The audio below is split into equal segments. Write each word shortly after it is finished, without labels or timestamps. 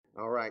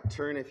All right,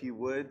 turn if you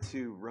would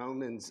to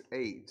Romans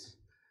 8.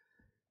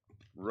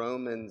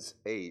 Romans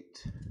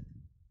 8.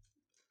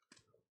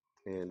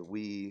 And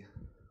we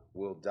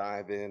will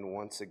dive in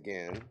once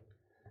again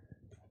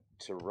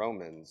to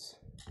Romans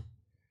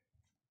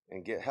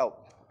and get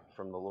help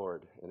from the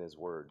Lord in His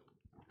Word.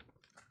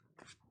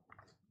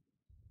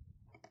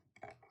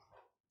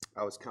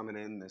 I was coming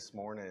in this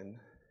morning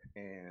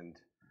and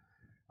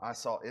I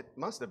saw, it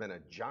must have been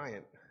a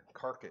giant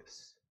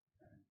carcass.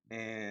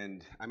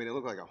 And I mean, it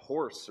looked like a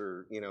horse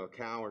or, a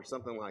cow or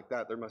something like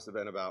that. There must have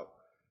been about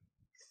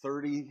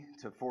 30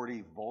 to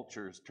 40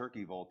 vultures,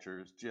 turkey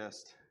vultures,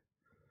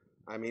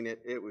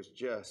 it was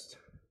just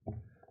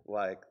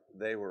like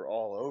they were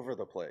all over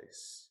the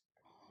place.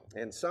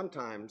 And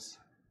sometimes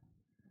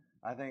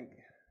I think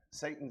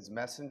Satan's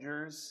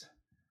messengers,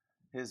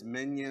 his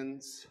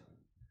minions,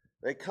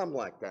 they come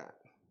like that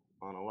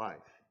on a life.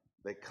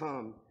 They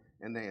come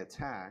and they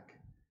attack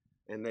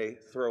and they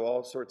throw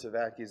all sorts of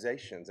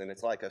accusations, and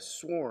it's like a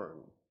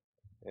swarm.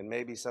 And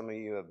maybe some of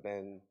you have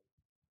been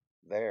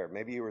there.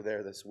 Maybe you were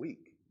there this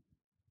week,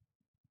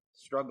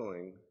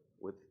 struggling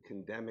with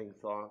condemning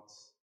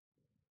thoughts,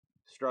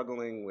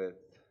 struggling with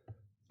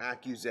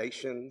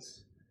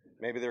accusations.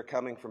 Maybe they're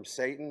coming from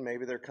Satan,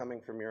 maybe they're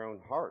coming from your own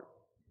heart.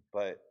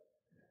 But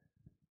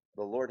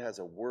the Lord has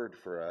a word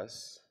for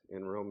us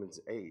in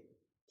Romans 8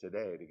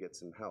 today to get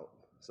some help.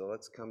 So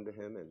let's come to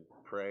Him and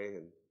pray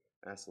and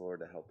ask the Lord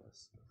to help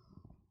us.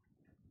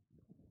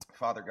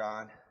 Father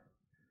God,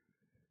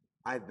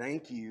 I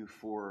thank you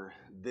for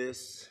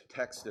this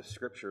text of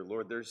Scripture.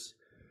 Lord,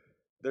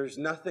 there's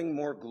nothing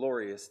more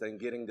glorious than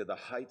getting to the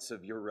heights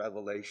of your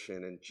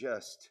revelation and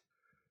just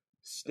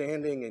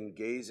standing and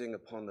gazing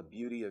upon the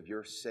beauty of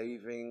your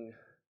saving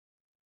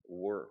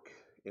work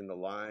in the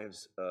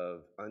lives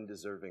of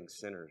undeserving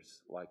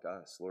sinners like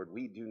us. Lord,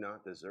 we do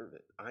not deserve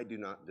it. I do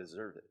not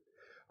deserve it.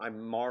 I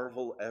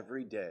marvel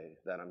every day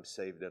that I'm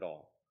saved at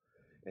all.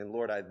 And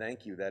Lord, I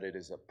thank you that it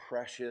is a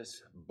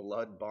precious,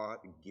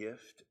 blood-bought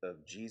gift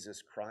of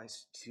Jesus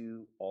Christ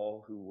to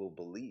all who will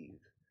believe.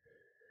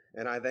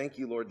 And I thank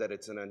you, Lord, that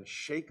it's an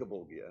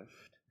unshakable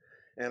gift.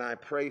 And I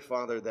pray,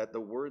 Father, that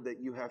the word that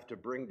you have to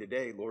bring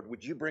today, Lord,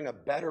 would you bring a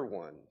better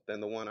one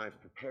than the one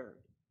I've prepared?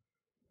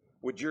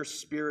 Would your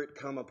Spirit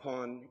come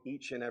upon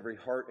each and every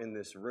heart in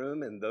this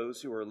room and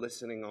those who are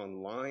listening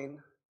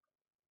online,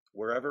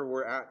 wherever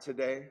we're at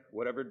today,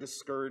 whatever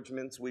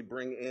discouragements we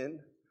bring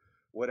in,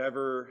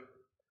 whatever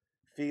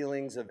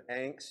feelings of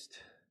angst,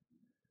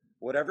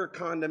 whatever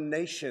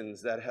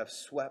condemnations that have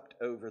swept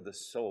over the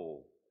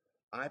soul,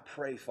 I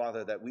pray,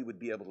 Father, that we would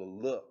be able to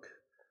look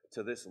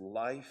to this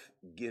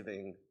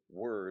life-giving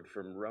word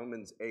from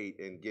Romans 8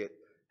 and get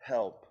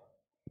help.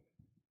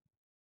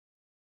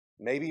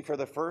 Maybe for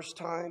the first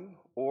time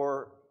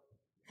or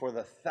for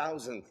the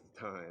 1,000th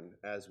time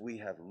as we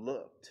have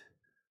looked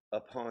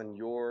upon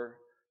your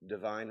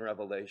divine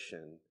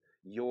revelation,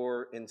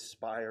 your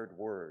inspired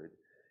word,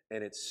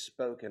 and it's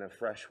spoken a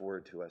fresh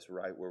word to us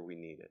right where we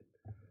need it.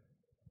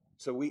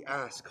 So we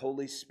ask,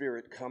 Holy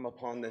Spirit, come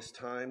upon this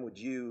time. Would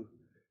you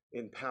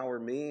empower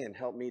me and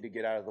help me to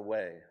get out of the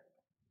way,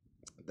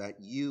 that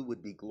you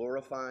would be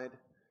glorified,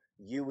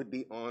 you would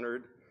be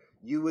honored,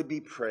 you would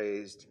be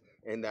praised,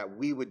 and that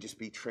we would just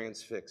be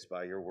transfixed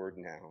by your word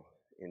now.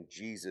 In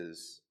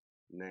Jesus'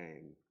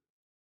 name,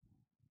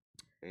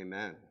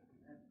 amen.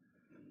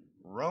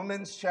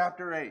 Romans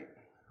chapter 8.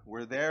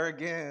 We're there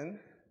again,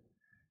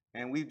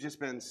 and we've just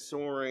been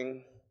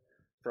soaring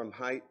from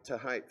height to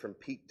height, from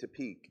peak to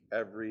peak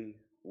every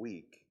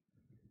week,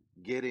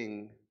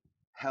 getting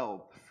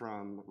help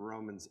from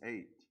Romans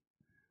 8.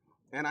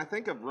 And I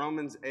think of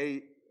Romans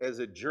 8 as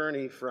a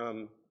journey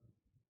from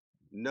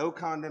no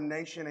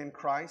condemnation in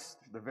Christ,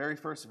 the very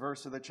first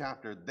verse of the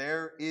chapter.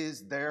 There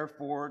is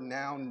therefore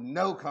now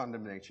no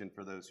condemnation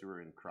for those who are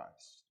in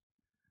Christ.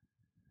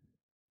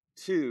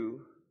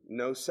 To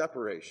no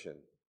separation.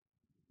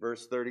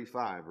 Verse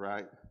 35,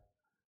 right?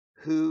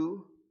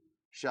 Who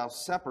shall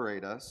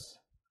separate us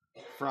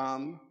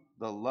from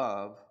the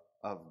love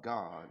of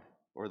God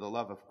or the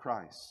love of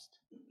Christ?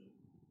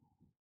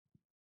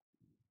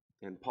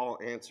 And Paul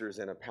answers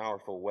in a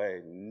powerful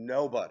way.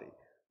 Nobody,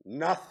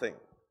 nothing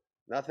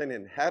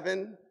in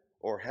heaven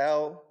or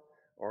hell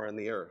or on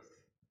the earth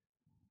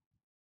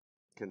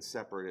can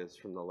separate us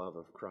from the love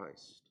of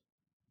Christ.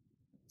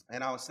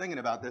 And I was thinking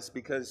about this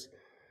because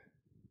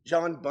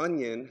John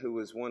Bunyan, who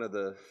was one of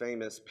the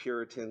famous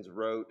Puritans,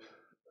 wrote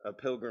A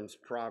Pilgrim's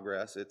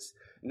Progress. It's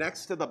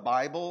next to the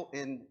Bible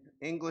in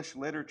English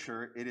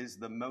literature. It is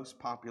the most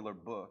popular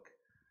book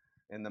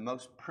and the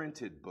most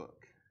printed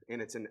book.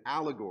 And it's an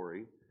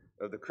allegory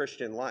of the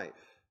Christian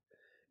life.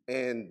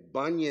 And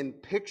Bunyan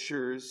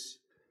pictures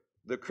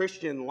the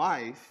Christian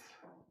life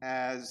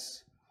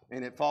as,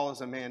 and it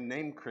follows a man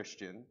named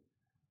Christian,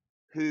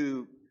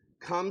 who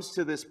comes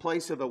to this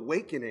place of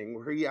awakening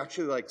where he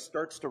actually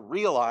starts to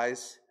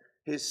realize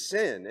his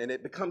sin, and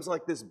it becomes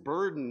like this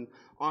burden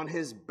on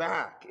his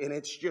back, and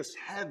it's just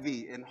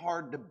heavy and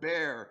hard to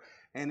bear,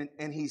 and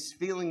he's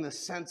feeling the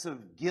sense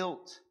of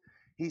guilt.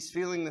 He's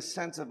feeling the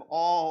sense of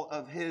all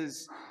of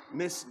his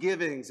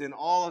misgivings and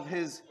all of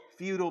his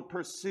futile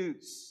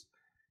pursuits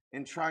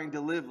in trying to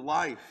live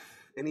life.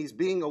 And he's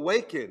being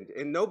awakened,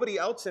 and nobody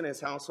else in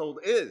his household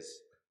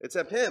is,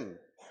 except him.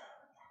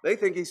 They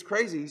think he's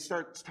crazy. He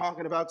starts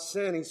talking about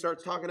sin. He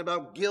starts talking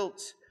about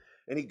guilt,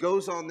 and he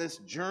goes on this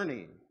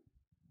journey.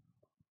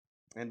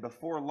 And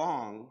before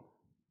long,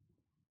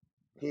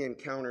 he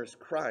encounters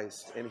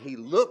Christ, and he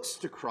looks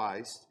to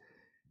Christ,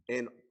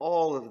 and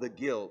all of the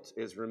guilt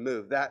is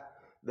removed.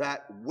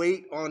 That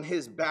weight on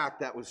his back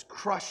that was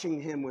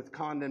crushing him with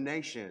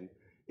condemnation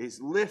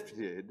is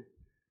lifted,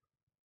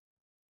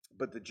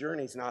 but the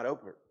journey's not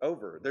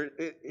over.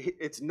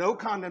 It's no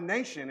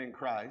condemnation in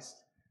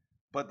Christ,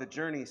 but the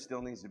journey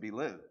still needs to be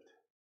lived.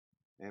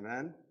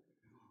 Amen?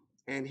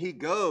 And he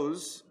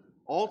goes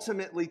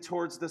ultimately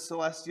towards the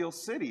celestial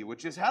city,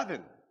 which is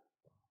heaven.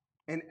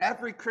 And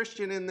every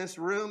Christian in this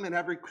room and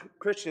every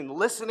Christian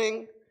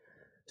listening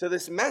to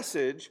this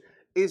message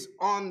is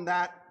on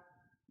that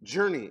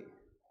journey.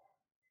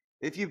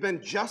 If you've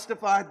been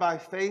justified by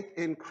faith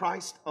in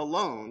Christ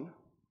alone,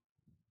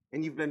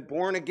 and you've been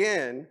born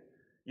again,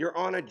 you're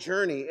on a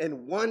journey,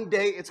 and one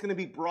day it's going to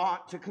be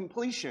brought to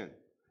completion.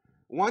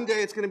 One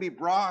day it's going to be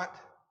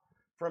brought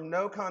from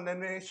no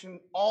condemnation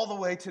all the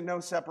way to no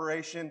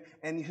separation,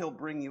 and he'll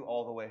bring you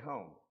all the way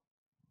home.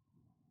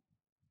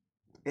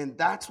 And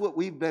that's what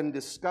we've been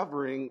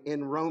discovering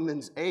in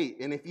Romans 8.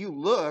 And if you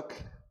look,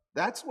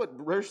 that's what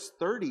verse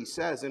 30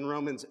 says in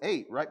Romans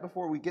 8, right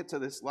before we get to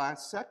this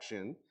last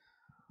section.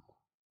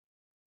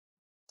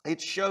 It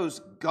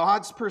shows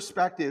God's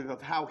perspective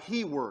of how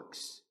he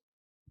works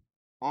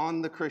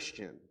on the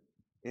Christian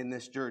in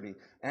this journey.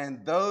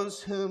 And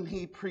those whom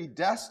he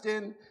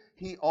predestined,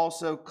 he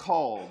also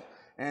called.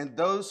 And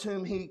those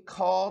whom he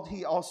called,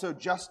 he also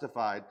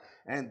justified.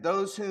 And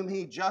those whom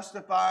he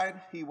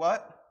justified, he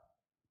what?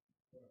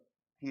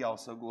 He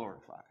also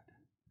glorified.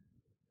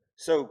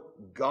 So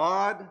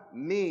God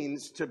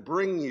means to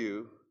bring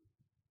you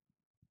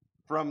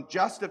from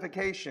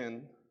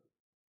justification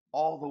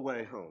all the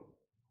way home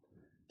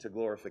to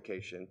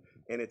glorification.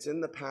 And it's in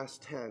the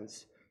past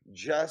tense,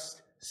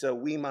 just so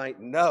we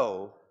might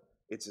know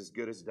it's as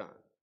good as done.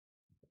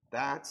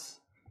 That's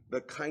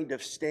the kind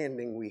of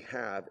standing we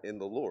have in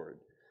the Lord.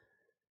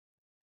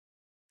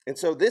 And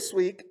so this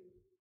week,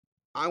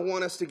 I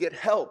want us to get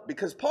help,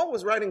 because Paul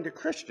was writing to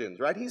Christians,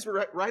 right? He's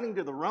writing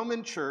to the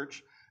Roman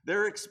church.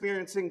 They're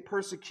experiencing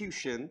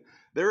persecution.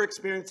 They're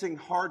experiencing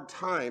hard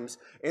times.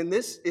 And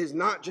this is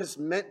not just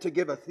meant to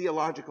give a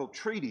theological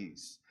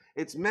treatise.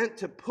 It's meant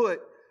to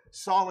put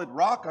solid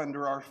rock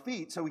under our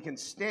feet so we can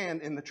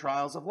stand in the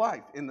trials of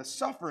life, in the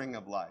suffering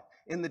of life,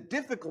 in the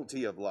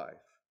difficulty of life.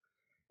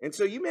 And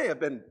so you may have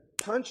been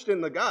punched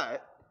in the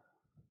gut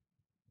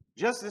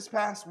just this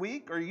past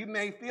week, or you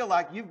may feel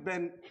like you've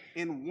been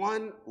in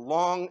one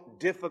long,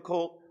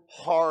 difficult,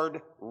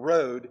 hard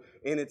road,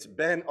 and it's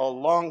been a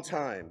long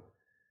time.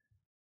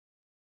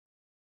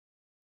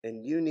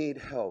 And you need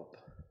help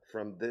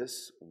from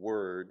this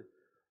word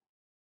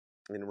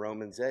in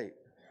Romans 8.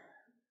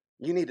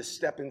 You need to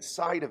step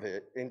inside of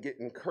it and get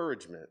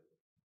encouragement.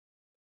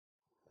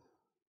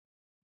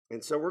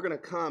 And so we're going to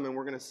come and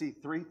we're going to see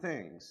three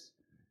things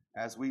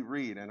as we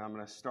read. And I'm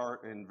going to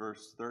start in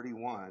verse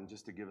 31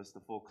 just to give us the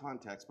full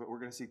context. But we're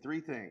going to see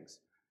three things.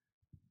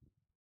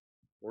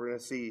 We're going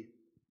to see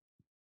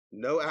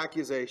no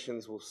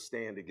accusations will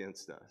stand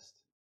against us.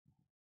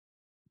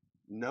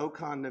 No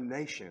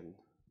condemnation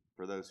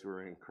for those who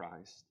are in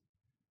Christ.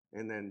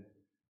 And then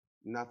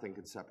nothing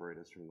can separate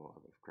us from the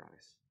love of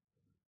Christ.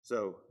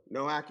 So,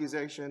 no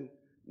accusation,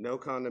 no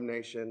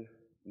condemnation,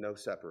 no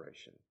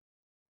separation.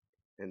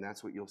 And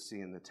that's what you'll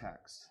see in the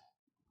text.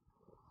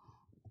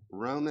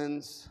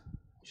 Romans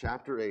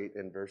chapter 8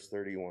 and verse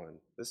 31.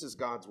 This is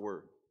God's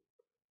word.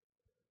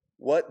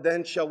 What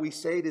then shall we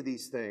say to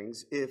these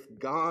things? If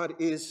God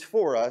is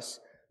for us,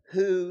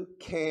 who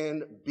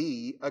can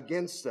be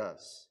against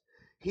us?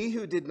 He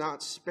who did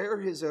not spare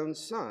his own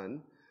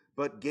son,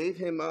 but gave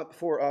him up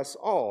for us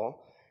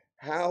all,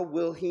 how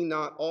will he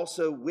not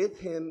also with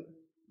him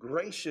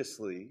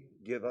graciously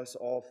give us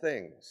all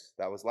things?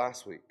 That was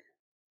last week.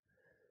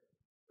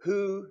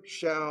 Who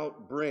shall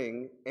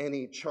bring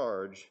any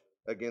charge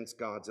against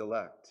God's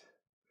elect?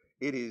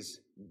 It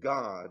is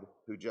God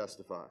who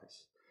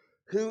justifies.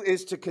 Who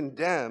is to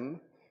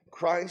condemn?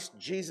 Christ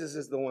Jesus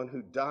is the one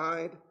who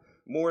died,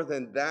 more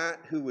than that,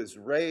 who was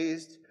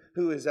raised,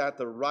 who is at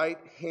the right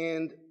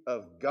hand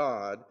of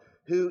God,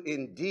 who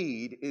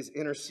indeed is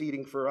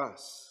interceding for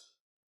us.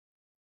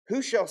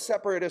 Who shall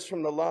separate us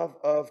from the love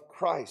of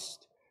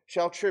Christ?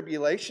 Shall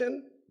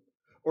tribulation,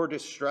 or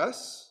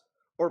distress,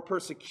 or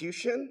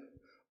persecution,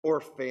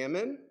 or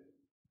famine,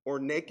 or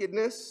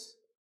nakedness,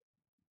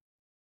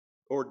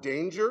 or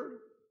danger,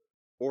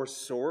 or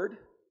sword?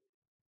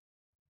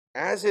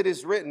 As it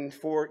is written,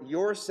 for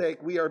your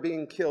sake we are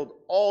being killed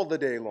all the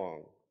day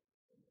long.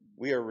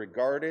 We are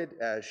regarded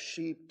as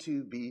sheep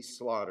to be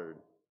slaughtered.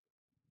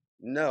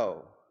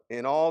 No,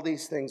 in all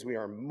these things we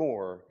are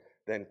more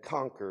than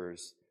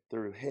conquerors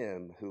through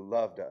him who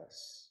loved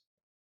us.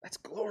 That's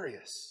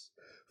glorious.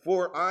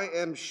 For I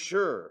am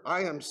sure,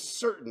 I am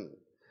certain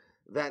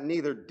that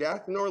neither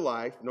death nor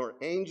life, nor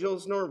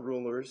angels nor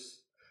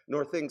rulers,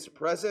 nor things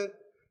present,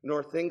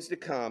 nor things to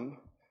come,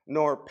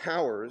 nor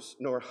powers,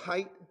 nor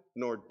height,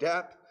 nor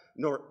depth,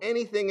 nor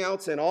anything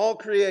else in all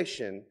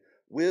creation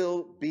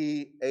will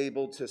be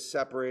able to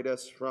separate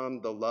us from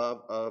the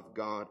love of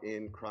God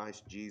in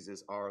Christ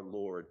Jesus our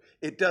Lord.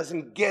 It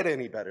doesn't get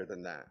any better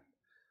than that.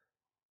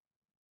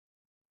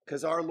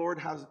 Because our Lord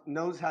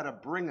knows how to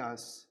bring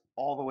us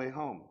all the way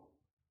home.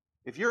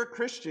 If you're a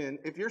Christian,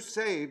 if you're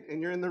saved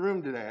and you're in the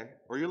room today,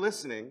 or you're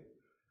listening,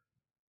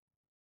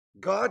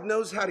 God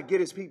knows how to get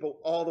his people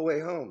all the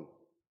way home.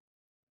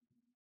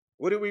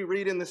 What do we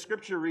read in the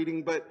scripture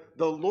reading? But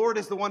the Lord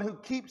is the one who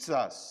keeps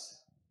us.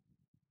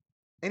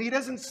 And he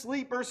doesn't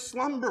sleep or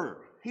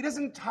slumber. He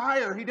doesn't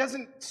tire. He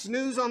doesn't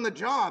snooze on the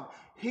job.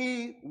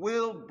 He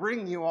will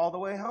bring you all the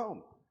way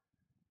home.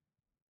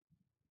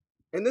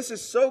 And this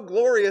is so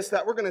glorious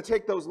that we're going to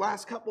take those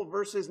last couple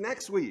verses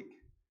next week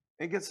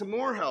and get some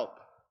more help.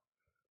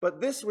 But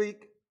this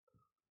week,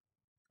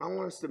 I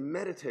want us to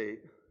meditate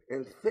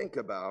and think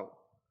about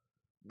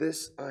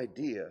this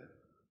idea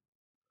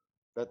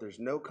that there's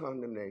no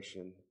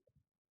condemnation,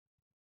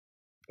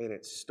 and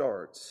it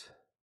starts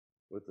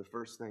with the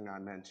first thing I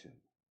mentioned.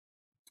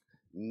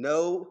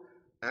 No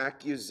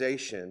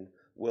accusation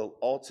will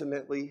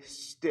ultimately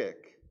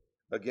stick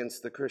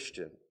against the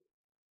Christian.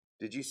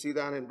 Did you see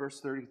that in verse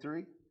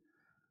 33?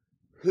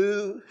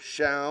 Who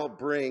shall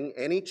bring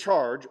any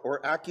charge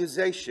or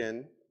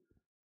accusation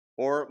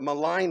or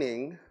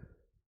maligning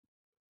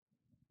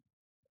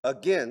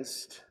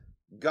against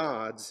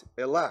God's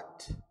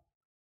elect?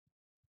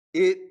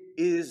 It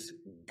is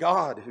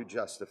God who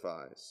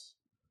justifies.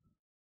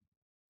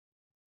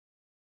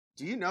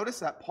 Do you notice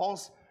that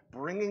Paul's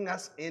bringing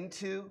us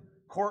into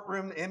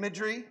courtroom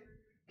imagery?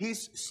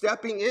 He's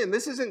stepping in.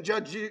 This isn't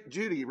Judge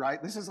Judy,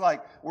 right? This is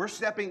like we're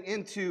stepping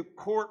into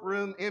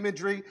courtroom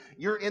imagery.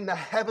 You're in the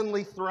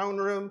heavenly throne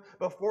room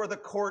before the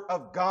court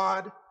of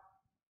God.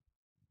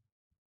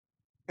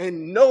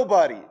 And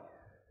nobody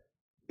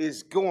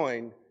is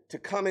going to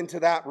come into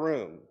that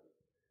room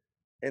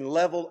and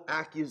level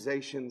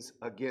accusations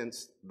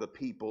against the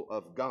people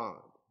of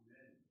God.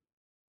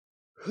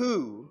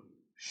 Who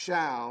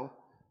shall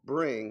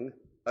bring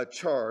a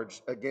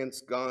charge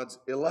against God's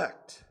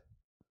elect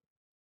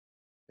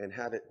and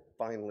have it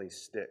finally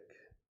stick?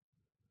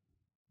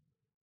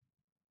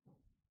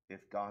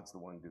 If God's the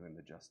one doing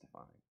the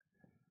justifying.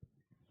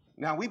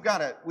 Now we've got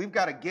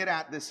to get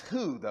at this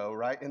who, though,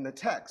 right, in the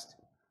text,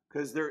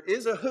 because there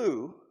is a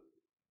who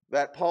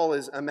that Paul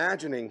is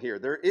imagining here.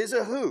 There is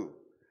a who.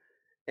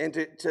 And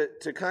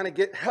to kind of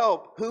get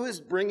help, who is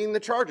bringing the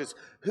charges?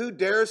 Who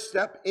dares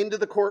step into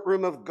the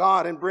courtroom of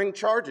God and bring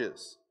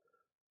charges?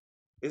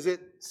 Is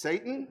it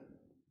Satan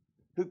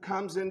who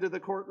comes into the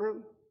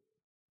courtroom?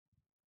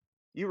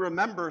 You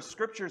remember,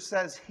 Scripture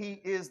says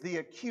he is the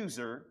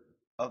accuser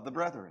of the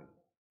brethren.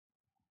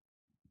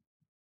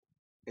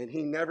 And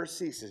he never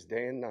ceases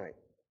day and night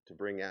to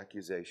bring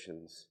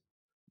accusations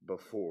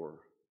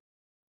before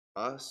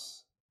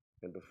us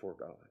and before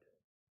God.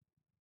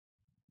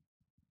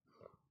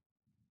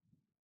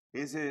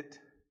 Is it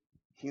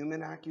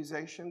human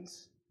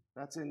accusations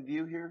that's in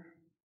view here?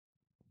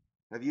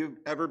 Have you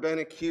ever been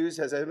accused?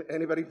 Has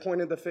anybody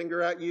pointed the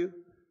finger at you?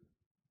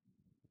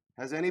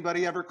 Has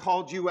anybody ever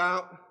called you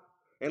out?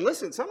 And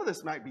listen, some of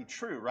this might be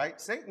true, right?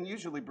 Satan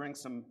usually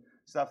brings some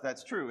stuff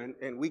that's true,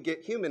 and we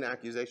get human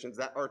accusations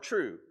that are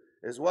true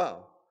as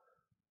well.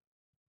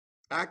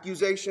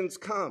 Accusations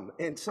come,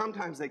 and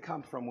sometimes they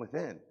come from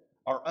within.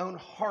 Our own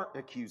heart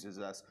accuses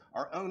us.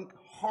 Our own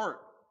heart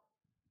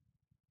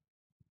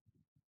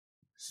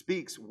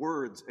speaks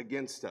words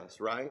against us,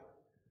 right?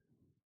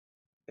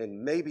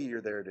 And maybe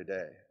you're there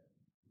today,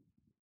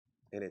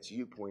 and it's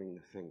you pointing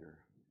the finger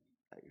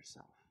at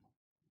yourself.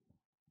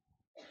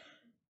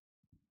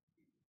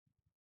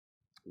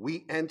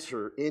 We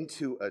enter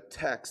into a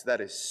text that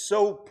is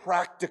so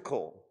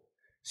practical,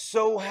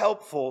 so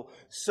helpful,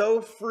 so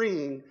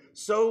freeing,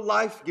 so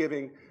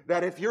life-giving,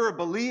 that if you're a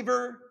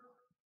believer,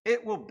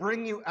 it will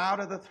bring you out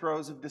of the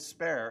throes of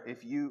despair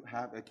if you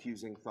have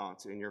accusing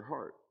thoughts in your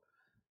heart.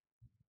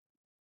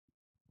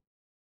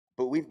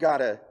 But we've got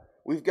to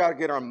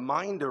get our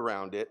mind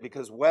around it,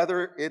 because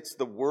whether it's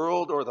the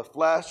world or the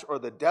flesh or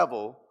the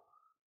devil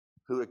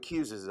who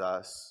accuses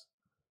us,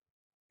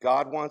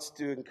 God wants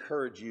to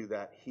encourage you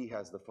that he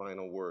has the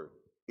final word.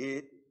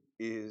 It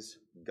is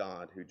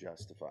God who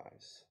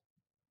justifies.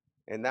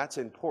 And that's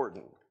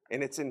important.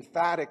 And it's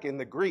emphatic in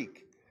the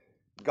Greek.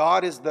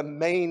 God is the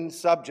main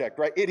subject,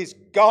 right? It is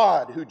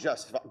God who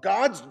justifies.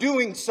 God's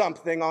doing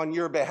something on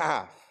your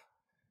behalf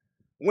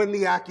when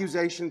the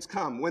accusations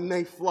come, when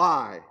they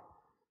fly.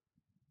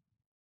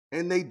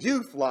 And they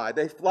do fly.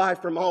 They fly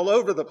from all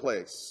over the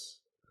place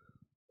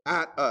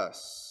at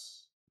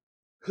us.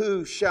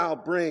 Who shall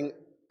bring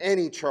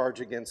any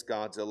charge against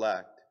God's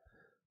elect?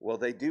 Well,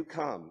 they do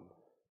come.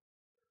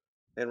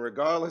 And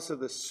regardless of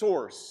the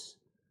source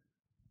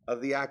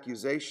of the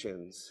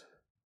accusations,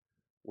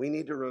 we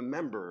need to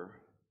remember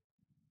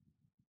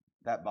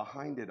that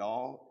behind it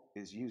all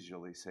is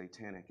usually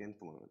satanic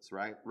influence,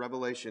 right?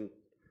 Revelation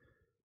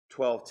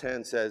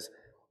 12:10 says,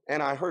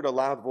 "And I heard a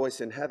loud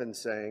voice in heaven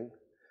saying,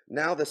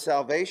 'Now the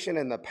salvation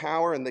and the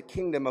power and the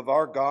kingdom of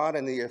our God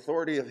and the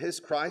authority of his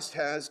Christ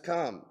has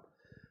come.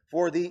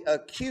 For the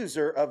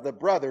accuser of the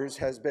brothers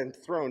has been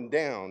thrown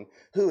down,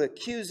 who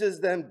accuses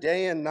them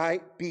day and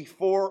night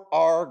before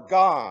our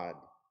God.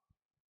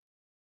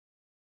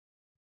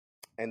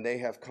 And they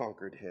have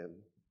conquered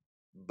him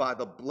by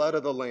the blood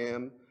of the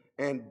Lamb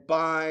and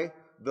by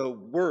the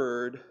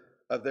word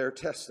of their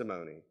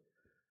testimony.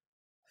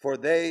 For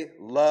they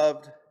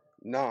loved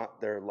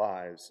not their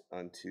lives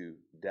unto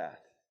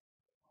death.'"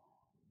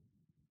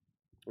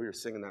 We were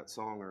singing that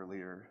song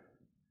earlier.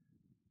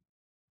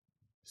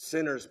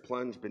 Sinners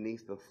plunge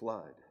beneath the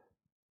flood,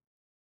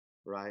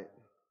 right?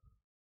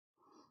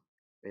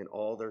 And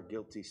all their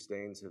guilty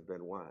stains have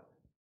been what?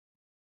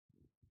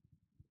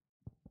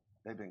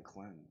 They've been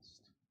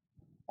cleansed.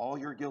 All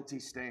your guilty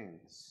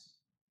stains,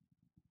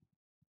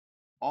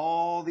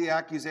 all the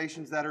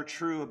accusations that are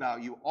true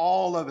about you,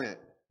 all of it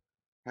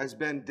has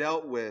been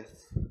dealt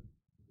with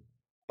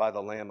by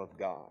the Lamb of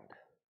God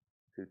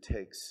who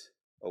takes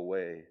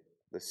away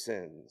the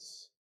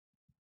sins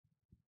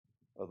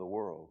of the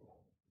world.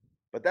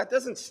 But that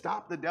doesn't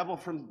stop the devil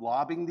from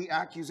lobbing the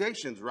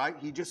accusations, right?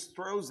 He just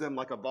throws them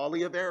like a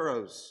volley of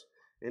arrows.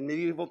 In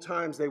medieval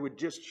times, they would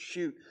just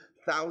shoot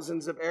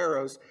thousands of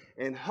arrows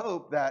and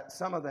hope that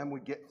some of them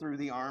would get through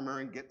the armor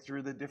and get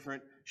through the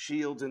different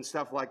shields and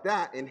stuff like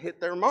that and hit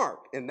their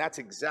mark. And that's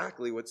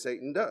exactly what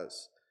Satan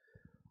does.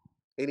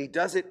 And he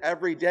does it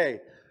every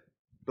day.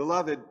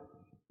 Beloved,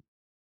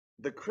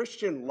 the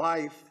Christian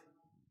life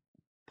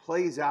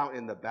plays out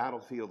in the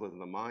battlefield of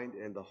the mind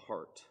and the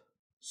heart.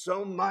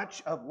 So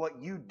much of what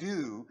you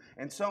do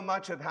and so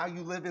much of how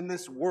you live in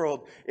this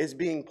world is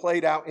being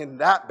played out in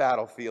that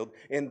battlefield,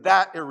 in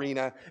that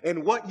arena,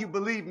 and what you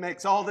believe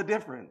makes all the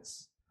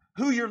difference.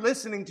 Who you're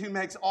listening to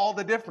makes all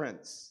the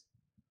difference.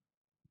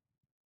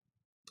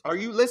 Are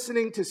you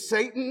listening to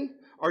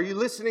Satan? Are you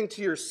listening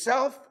to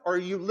yourself? Or are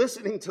you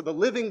listening to the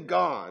living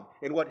God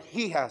and what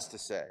he has to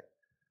say?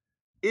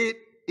 It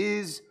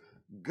is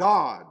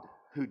God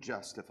who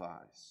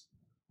justifies.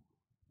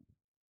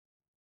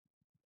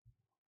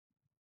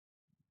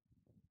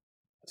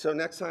 So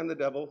next time the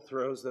devil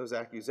throws those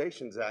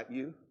accusations at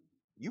you,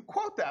 you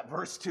quote that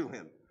verse to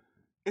him.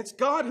 It's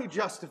God who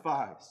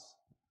justifies.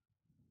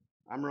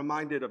 I'm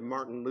reminded of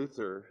Martin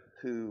Luther,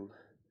 who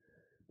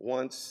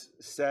once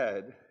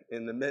said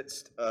in the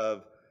midst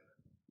of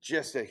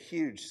just a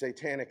huge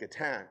satanic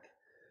attack,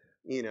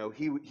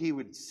 he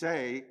would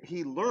say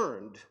he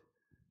learned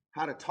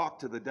how to talk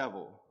to the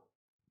devil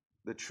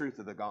the truth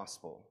of the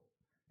gospel.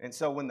 And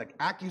so when the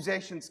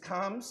accusations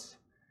comes,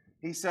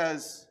 he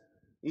says,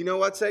 "You know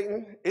what,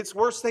 Satan? It's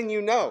worse than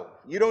you know.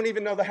 You don't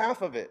even know the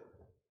half of it.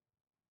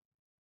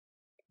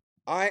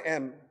 I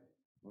am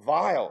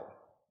vile,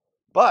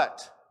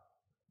 but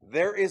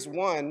there is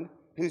one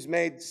who's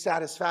made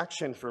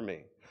satisfaction for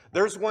me.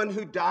 There's one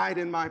who died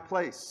in my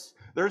place.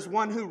 There's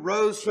one who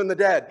rose from the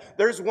dead.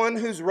 There's one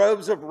whose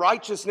robes of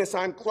righteousness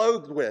I'm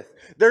clothed with.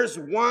 There's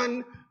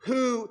one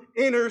who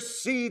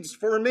intercedes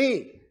for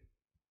me.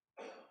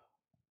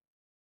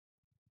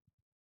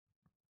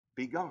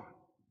 Be gone."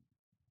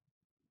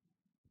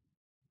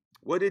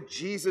 What did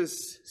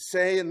Jesus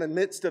say in the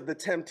midst of the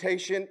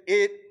temptation?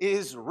 It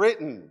is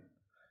written,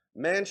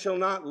 "Man shall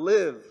not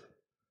live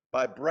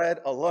by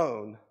bread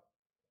alone,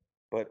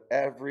 but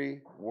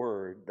every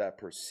word that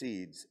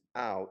proceeds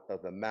out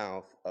of the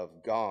mouth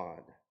of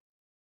God."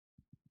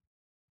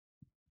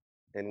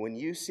 And when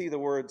you see the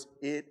words,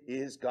 "It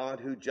is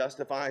God who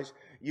justifies,"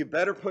 you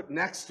better put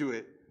next to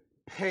it,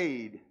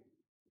 "paid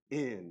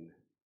in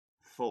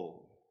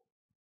full."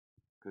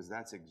 Because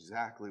that's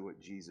exactly what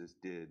Jesus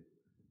did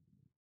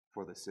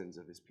for the sins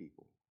of his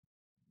people.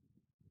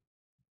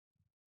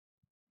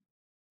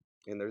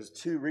 And there's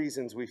two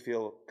reasons we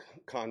feel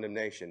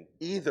condemnation.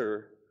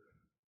 Either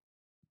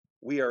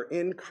we are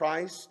in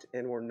Christ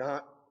and we're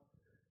not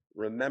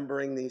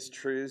remembering these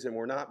truths and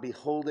we're not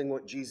beholding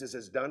what Jesus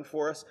has done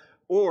for us,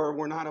 or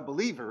we're not a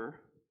believer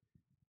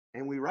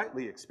and we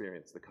rightly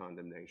experience the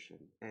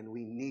condemnation and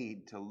we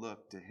need to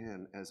look to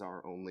him as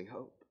our only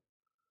hope.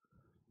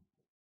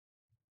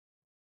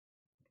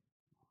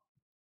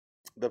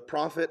 The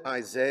prophet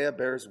Isaiah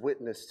bears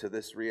witness to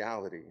this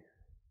reality.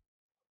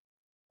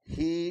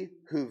 "He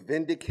who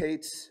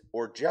vindicates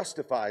or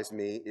justifies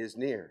me is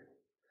near.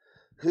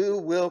 Who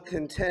will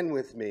contend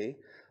with me?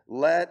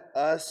 Let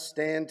us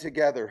stand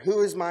together.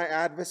 Who is my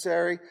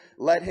adversary?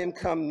 Let him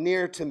come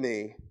near to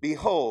me.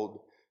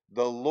 Behold,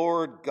 the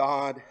Lord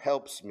God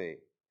helps me.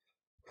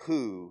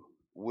 Who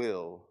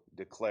will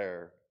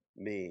declare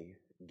me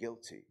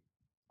guilty?"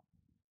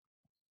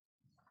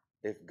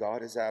 If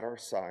God is at our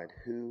side,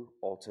 who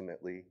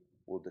ultimately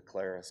will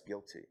declare us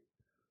guilty?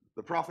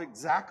 The prophet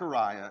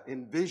Zechariah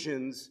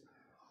envisions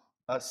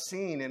a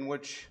scene in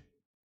which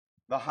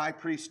the high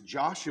priest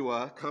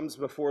Joshua comes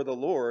before the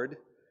Lord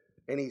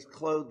and he's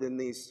clothed in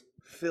these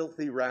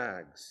filthy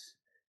rags,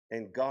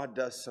 and God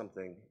does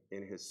something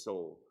in his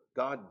soul.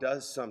 God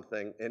does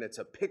something, and it's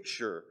a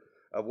picture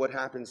of what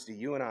happens to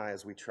you and I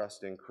as we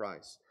trust in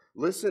Christ.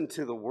 Listen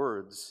to the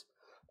words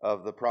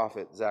of the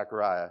prophet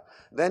Zechariah.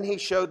 Then he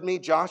showed me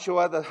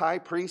Joshua the high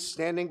priest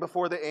standing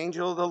before the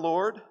angel of the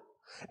Lord,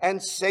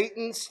 and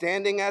Satan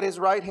standing at his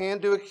right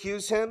hand to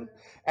accuse him.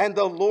 And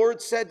the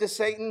Lord said to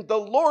Satan, "The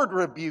Lord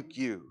rebuke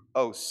you,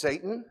 O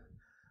Satan.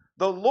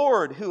 The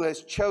Lord who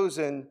has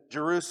chosen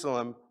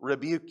Jerusalem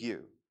rebuke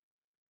you.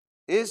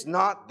 Is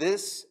not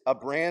this a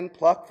brand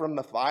plucked from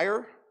the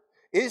fire?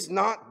 Is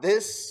not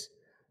this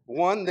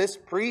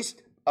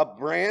priest, a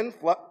brand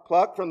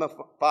plucked from the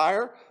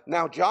fire?"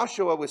 Now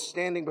Joshua was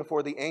standing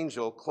before the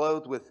angel,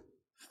 clothed with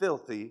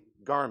filthy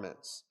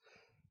garments.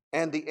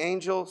 And the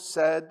angel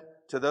said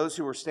to those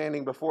who were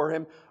standing before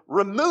him,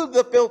 "Remove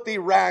the filthy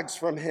rags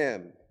from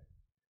him."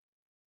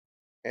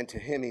 And to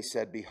him he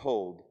said,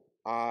 "Behold,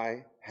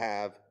 I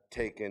have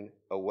taken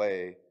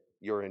away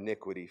your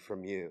iniquity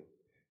from you,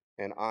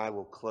 and I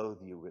will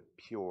clothe you with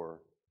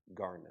pure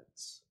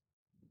garments."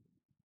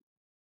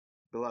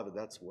 Beloved,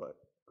 that's what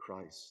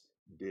Christ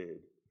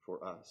did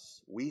for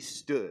us. We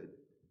stood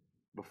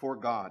before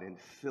God in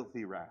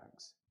filthy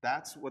rags.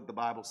 That's what the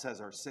Bible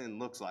says our sin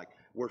looks like.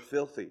 We're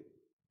filthy.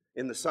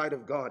 In the sight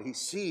of God, he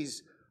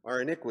sees our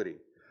iniquity.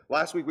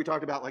 Last week we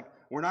talked about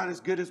we're not as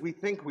good as we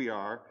think we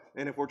are,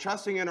 and if we're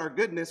trusting in our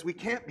goodness, we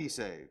can't be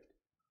saved.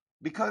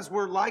 Because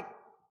we're like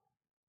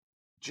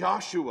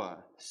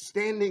Joshua,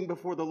 standing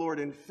before the Lord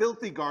in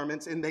filthy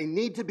garments, and they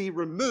need to be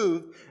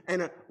removed,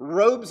 and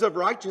robes of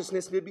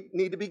righteousness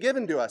need to be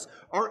given to us.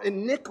 Our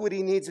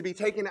iniquity needs to be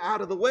taken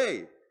out of the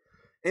way.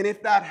 And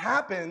if that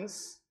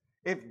happens,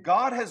 if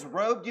God has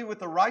robed you with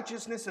the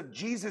righteousness of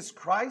Jesus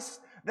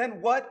Christ,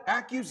 then what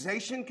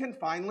accusation can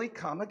finally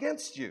come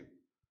against you?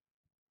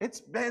 It's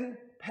been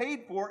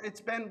paid for.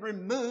 It's been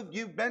removed.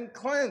 You've been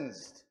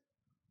cleansed.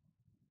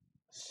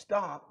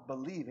 Stop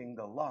believing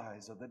the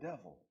lies of the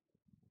devil.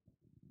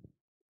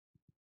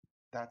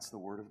 That's the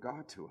word of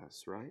God to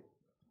us, right?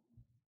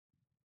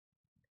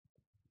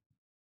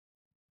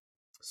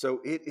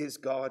 So it is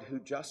God who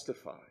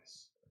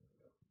justifies.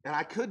 And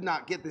I could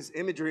not get this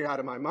imagery out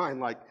of my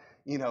mind,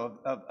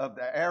 of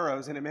the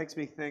arrows, and it makes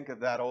me think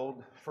of that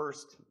old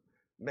first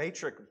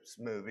Matrix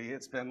movie.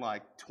 It's been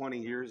 20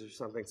 years or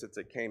something since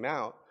it came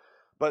out.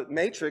 But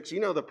Matrix, you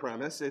know the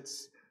premise.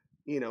 It's,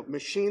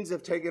 machines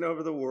have taken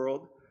over the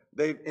world.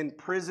 They've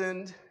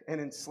imprisoned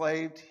and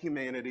enslaved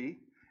humanity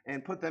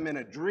and put them in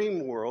a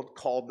dream world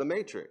called the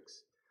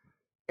Matrix.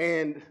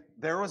 And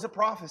there was a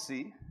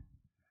prophecy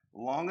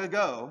long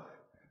ago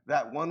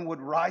that one would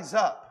rise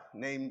up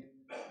named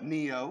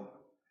Neo,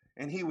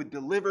 and he would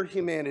deliver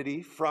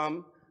humanity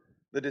from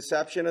the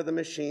deception of the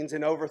machines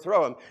and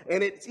overthrow them.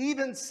 And it's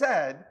even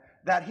said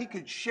that he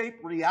could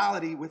shape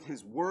reality with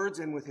his words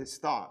and with his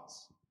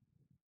thoughts.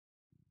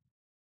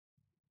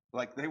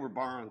 They were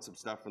borrowing some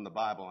stuff from the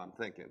Bible, I'm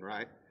thinking,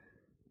 right?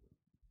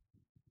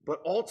 But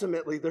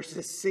ultimately, there's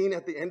this scene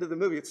at the end of the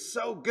movie. It's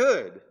so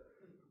good.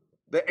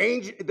 The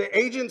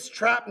agents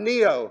trap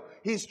Neo.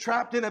 He's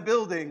trapped in a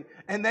building,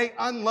 and they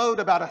unload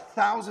about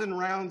 1,000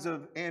 rounds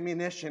of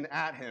ammunition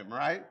at him,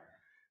 right?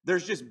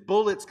 There's just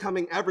bullets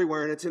coming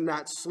everywhere, and it's in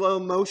that slow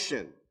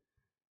motion.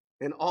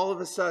 And all of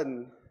a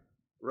sudden,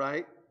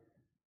 right,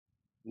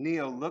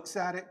 Neo looks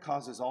at it,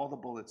 causes all the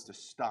bullets to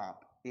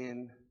stop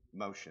in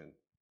motion.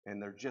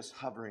 And they're just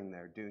hovering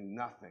there, doing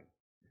nothing.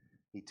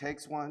 He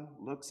takes one,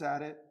 looks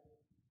at it,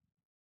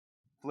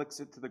 flicks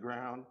it to the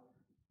ground.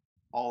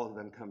 All of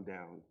them come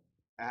down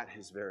at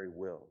his very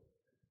will.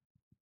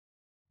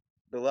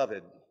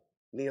 Beloved,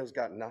 Neo's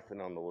got nothing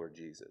on the Lord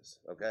Jesus,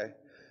 okay?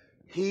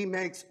 He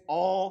makes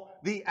all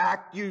the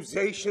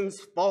accusations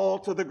fall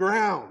to the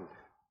ground,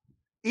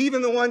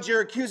 even the ones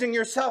you're accusing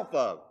yourself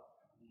of,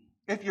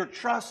 if your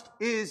trust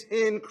is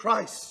in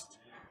Christ.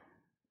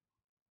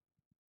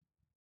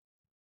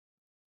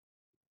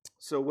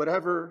 So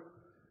whatever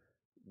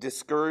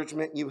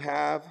discouragement you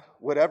have,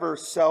 whatever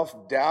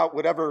self-doubt,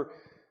 whatever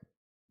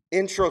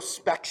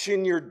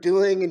introspection you're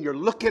doing, and you're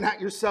looking at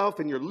yourself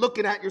and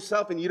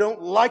you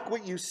don't like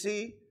what you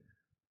see,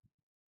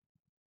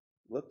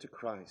 look to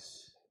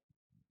Christ.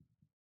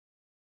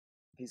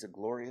 He's a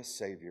glorious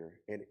Savior,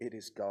 and it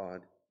is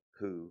God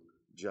who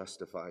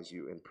justifies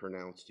you and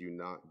pronounced you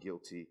not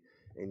guilty,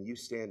 and you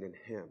stand in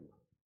Him.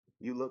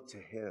 You look to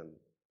Him.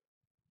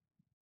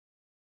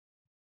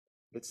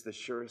 It's the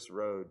surest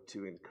road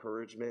to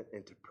encouragement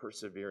and to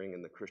persevering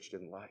in the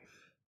Christian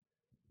life.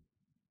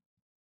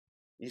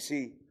 You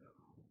see,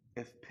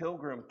 if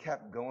Pilgrim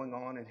kept going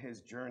on in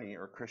his journey,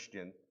 or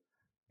Christian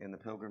in the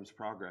Pilgrim's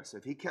Progress,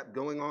 if he kept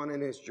going on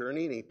in his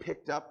journey and he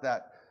picked up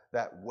that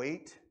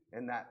weight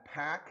and that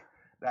pack,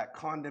 that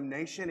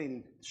condemnation,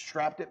 and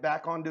strapped it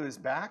back onto his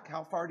back,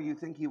 how far do you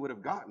think he would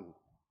have gotten?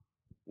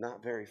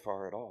 Not very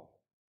far at all.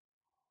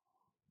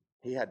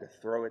 He had to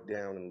throw it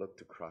down and look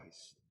to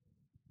Christ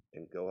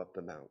and go up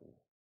the mountain.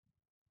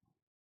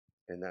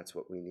 And that's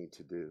what we need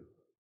to do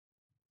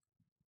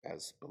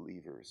as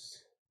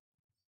believers.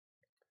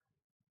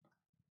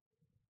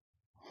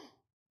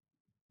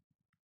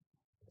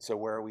 So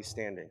where are we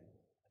standing?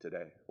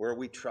 today? Where are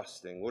we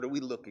trusting? What are we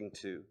looking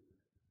to?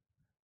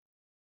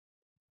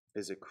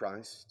 Is it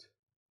Christ?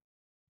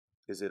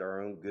 Is it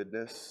our own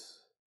goodness?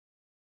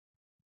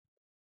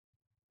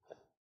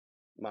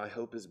 My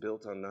hope is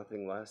built on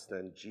nothing less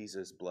than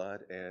Jesus'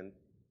 blood and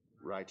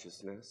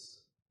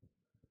righteousness.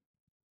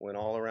 When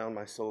all around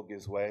my soul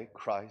gives way,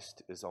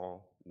 Christ is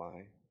all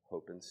my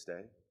hope and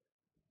stay.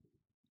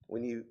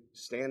 When you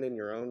stand in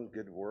your own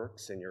good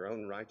works and your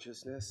own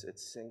righteousness,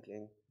 it's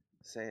sinking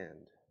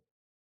sand,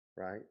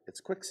 right? It's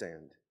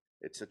quicksand.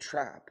 It's a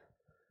trap.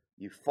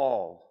 You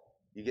fall,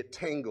 you get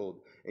tangled,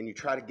 and you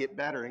try to get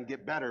better and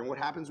get better. And what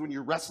happens when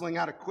you're wrestling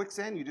out of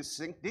quicksand? You just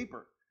sink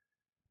deeper.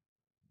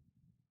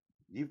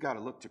 You've got to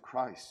look to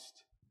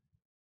Christ,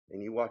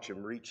 and you watch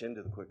him reach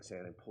into the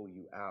quicksand and pull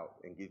you out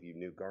and give you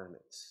new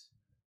garments.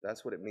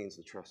 That's what it means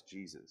to trust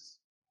Jesus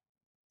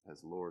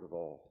as Lord of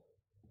all.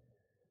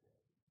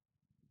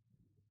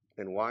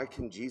 And why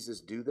can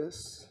Jesus do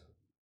this?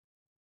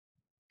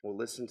 Well,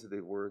 listen to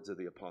the words of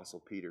the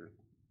Apostle Peter.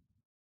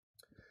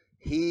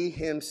 He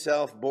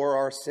himself bore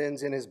our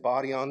sins in his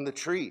body on the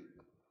tree,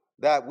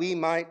 that we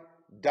might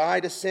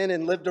die to sin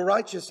and live to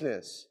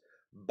righteousness.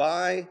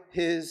 By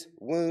his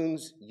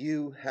wounds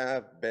you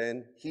have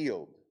been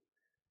healed.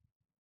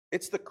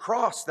 It's the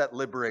cross that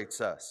liberates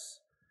us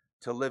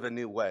to live a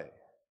new way.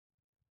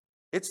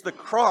 It's the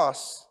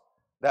cross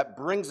that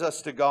brings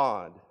us to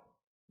God,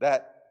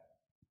 that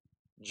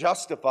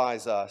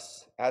justifies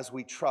us as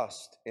we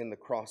trust in the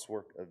cross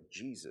work of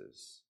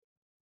Jesus.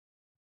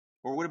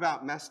 Or what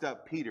about messed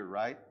up Peter,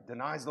 right?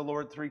 Denies the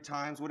Lord 3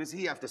 times. What does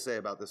he have to say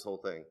about this whole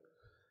thing,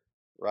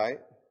 right?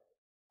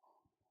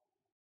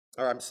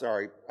 Or I'm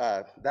sorry,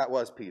 that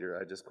was Peter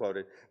I just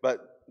quoted.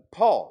 But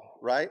Paul,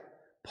 right?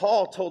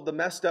 Paul told the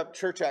messed up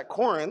church at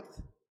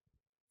Corinth,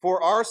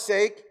 for our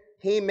sake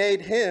he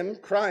made him,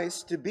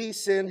 Christ, to be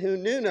sin who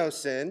knew no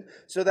sin,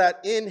 so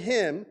that in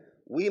him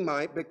we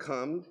might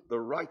become the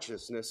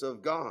righteousness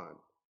of God.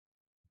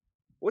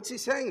 What's he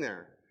saying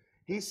there?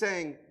 He's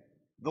saying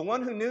the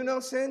one who knew no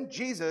sin,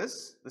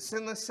 Jesus, the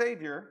sinless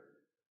Savior,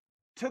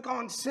 took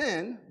on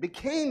sin,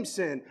 became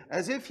sin,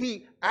 as if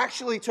he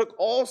actually took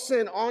all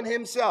sin on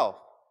himself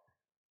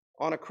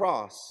on a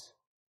cross,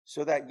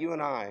 so that you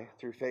and I,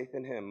 through faith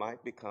in him,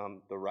 might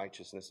become the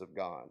righteousness of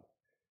God.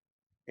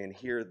 And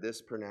hear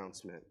this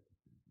pronouncement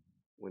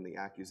when the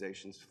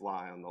accusations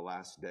fly on the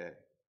last day.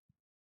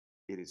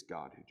 It is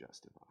God who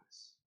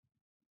justifies.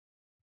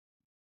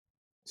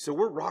 So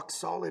we're rock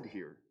solid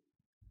here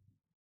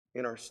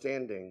in our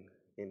standing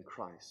in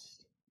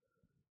Christ.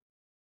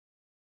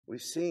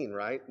 We've seen,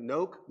 right?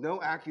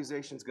 No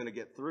accusation's going to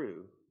get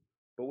through.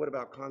 But what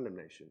about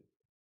condemnation?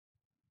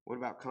 What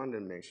about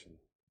condemnation?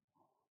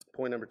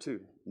 Point number 2.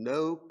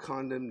 No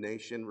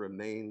condemnation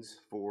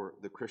remains for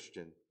the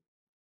Christian.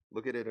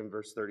 Look at it in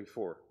verse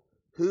 34.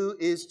 Who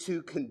is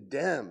to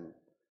condemn?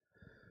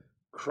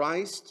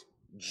 Christ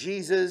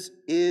Jesus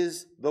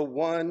is the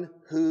one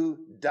who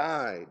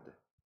died.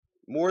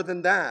 More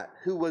than that,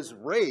 who was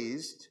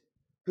raised,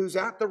 who's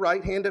at the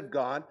right hand of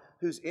God,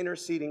 who's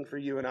interceding for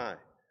you and I.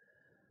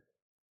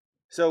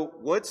 So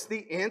what's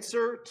the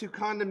answer to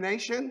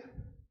condemnation?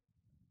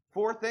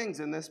 4 things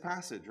in this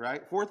passage,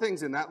 right? 4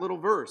 things in that little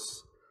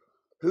verse.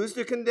 Who's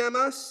to condemn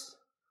us?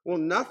 Well,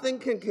 nothing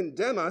can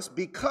condemn us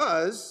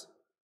because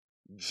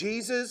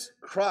Jesus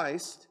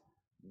Christ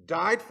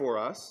died for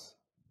us.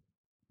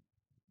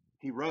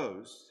 He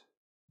rose.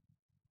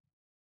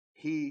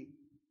 He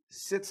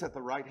sits at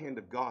the right hand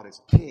of God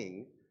as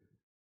King.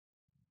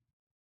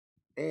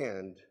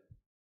 And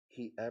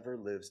he ever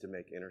lives to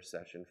make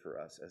intercession for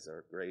us as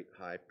our great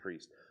high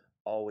priest,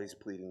 always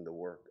pleading the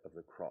work of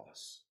the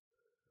cross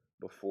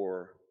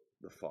before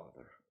the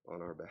Father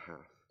on our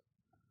behalf.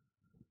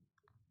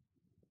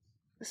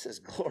 This is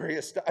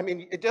glorious stuff. I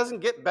mean, it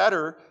doesn't get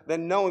better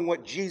than knowing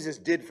what Jesus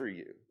did for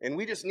you. And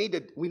we need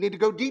to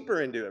go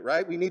deeper into it,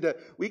 right?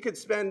 We could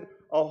spend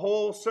a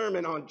whole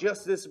sermon on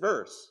just this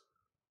verse.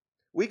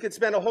 We could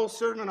spend a whole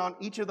sermon on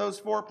each of those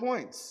 4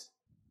 points.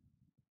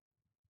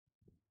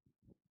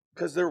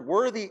 Because they're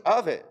worthy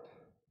of it.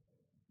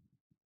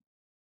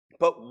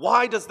 But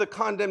why does the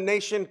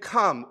condemnation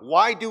come?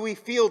 Why do we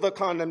feel the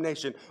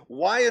condemnation?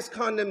 Why is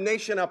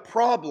condemnation a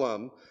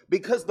problem?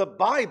 Because the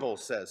Bible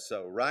says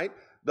so, right?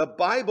 The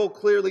Bible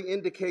clearly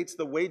indicates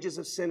the wages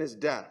of sin is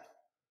death.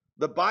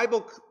 The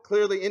Bible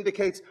clearly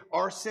indicates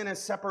our sin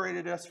has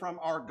separated us from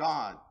our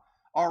God.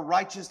 Our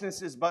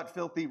righteousness is but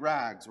filthy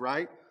rags,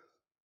 right?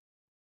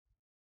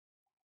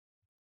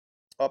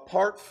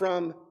 Apart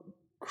from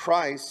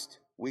Christ,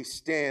 we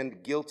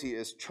stand guilty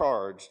as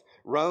charged.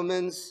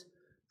 Romans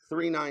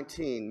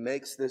 3:19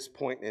 makes this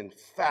point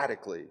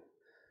emphatically.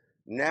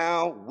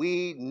 Now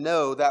we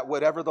know that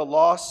whatever the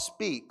law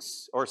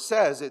speaks, or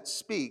says it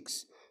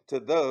speaks to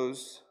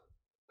those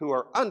who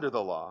are under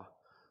the law,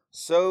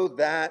 so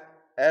that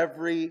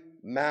every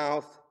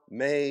mouth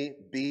may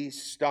be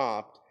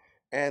stopped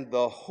and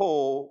the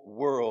whole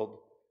world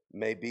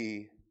may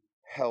be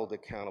held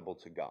accountable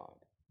to God.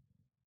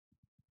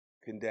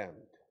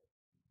 Condemned,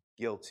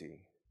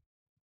 guilty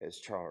as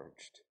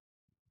charged.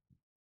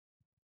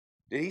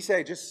 Did he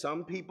say just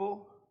some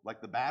people,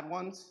 like the bad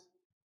ones?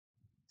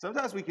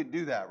 Sometimes we could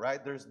do that,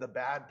 right? There's the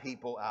bad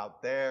people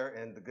out there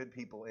and the good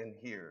people in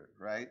here,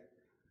 right?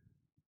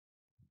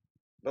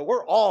 But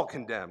we're all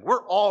condemned.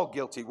 We're all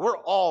guilty. We're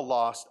all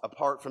lost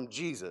apart from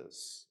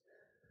Jesus.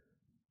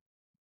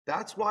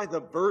 That's why the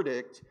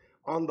verdict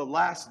on the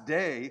last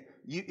day,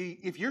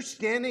 if you're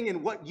standing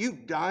in what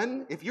you've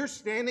done, if you're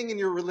standing in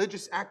your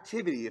religious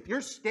activity, if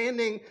you're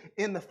standing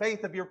in the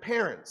faith of your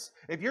parents,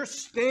 if you're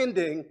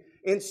standing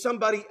in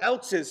somebody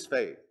else's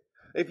faith,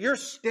 if you're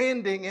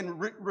standing in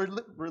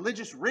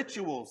religious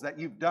rituals that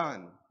you've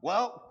done,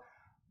 well,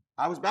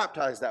 I was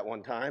baptized that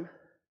one time.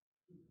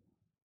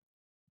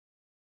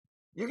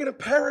 You're going to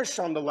perish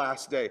on the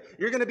last day.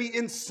 You're going to be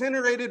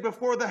incinerated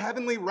before the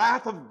heavenly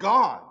wrath of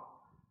God.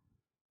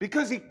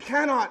 Because he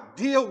cannot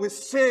deal with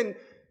sin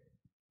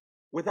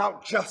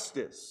without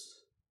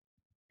justice.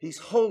 He's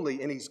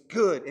holy and he's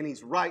good and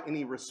he's right and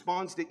he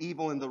responds to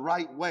evil in the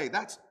right way.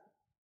 That's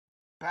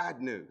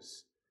bad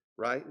news,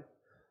 right?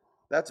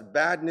 That's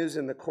bad news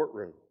in the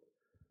courtroom.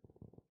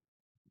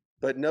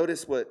 But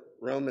notice what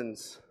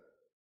Romans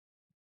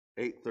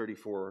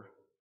 8:34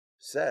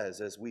 says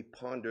as we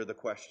ponder the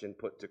question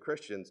put to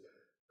Christians,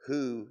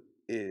 who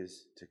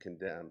is to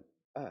condemn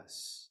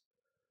us?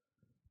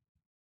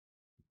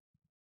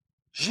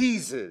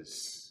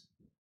 Jesus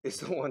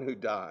is the one who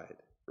died,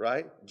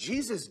 right?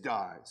 Jesus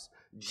dies.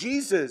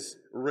 Jesus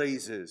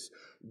raises.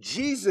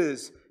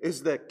 Jesus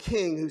is the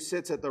king who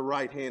sits at the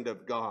right hand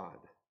of God.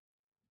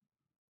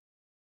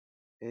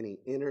 And he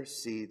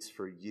intercedes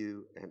for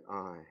you and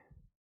I.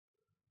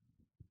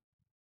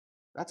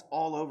 That's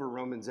all over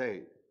Romans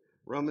 8.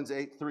 Romans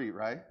 8:3,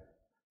 right?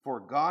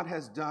 For God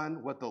has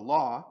done what the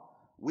law,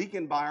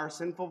 weakened by our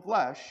sinful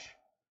flesh,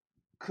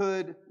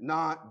 could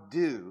not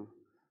do.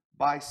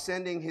 By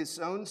sending his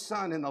own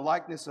son in the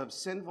likeness of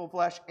sinful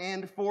flesh,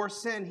 and for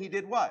sin, he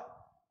did what?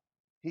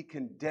 He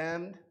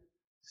condemned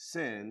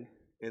sin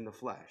in the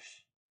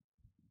flesh.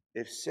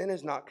 If sin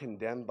is not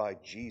condemned by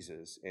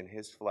Jesus in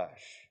his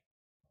flesh,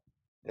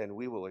 then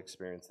we will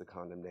experience the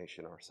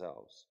condemnation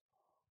ourselves.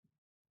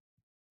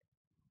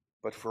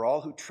 But for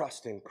all who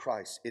trust in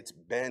Christ, it's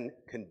been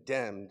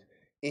condemned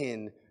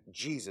in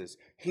Jesus.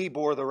 He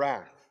bore the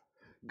wrath.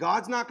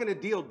 God's not going to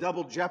deal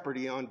double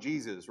jeopardy on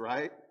Jesus,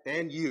 right?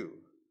 And you.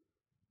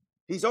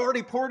 He's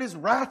already poured his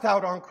wrath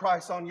out on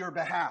Christ on your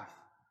behalf.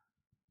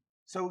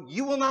 So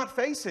you will not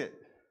face it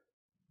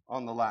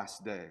on the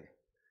last day.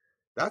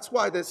 That's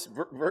why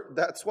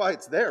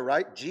it's there,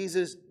 right?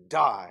 Jesus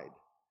died.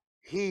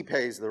 He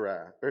pays the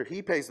wrath, or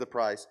he pays the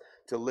price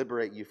to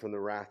liberate you from the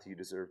wrath you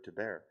deserve to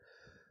bear.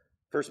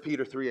 1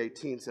 Peter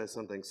 3:18 says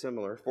something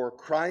similar. For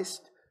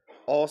Christ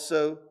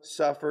also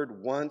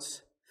suffered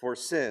once for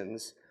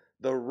sins,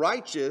 the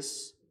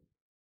righteous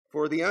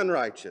for the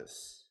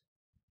unrighteous,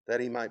 that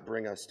he might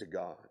bring us to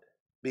God,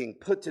 being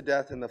put to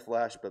death in the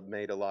flesh, but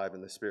made alive in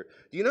the spirit.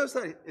 Do you notice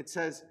that it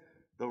says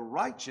the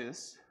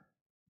righteous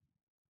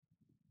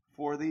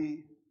for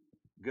the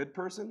good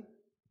person?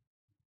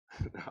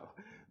 No.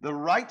 The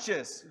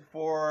righteous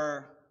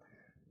for,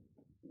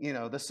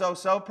 the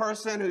so-so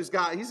person his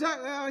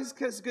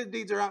good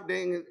deeds are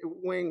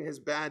outweighing his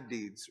bad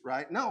deeds,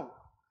 right? No.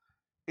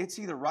 It's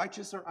either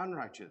righteous or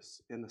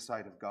unrighteous in the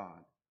sight of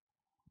God.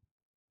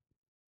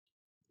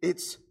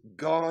 It's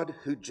God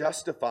who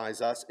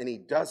justifies us, and he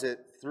does it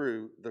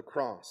through the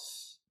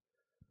cross.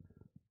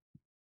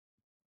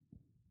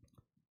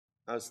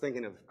 I was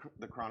thinking of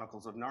the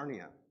Chronicles of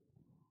Narnia.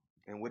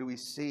 And what do we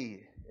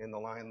see in The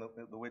Lion,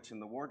 the Witch,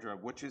 and the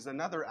Wardrobe, which is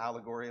another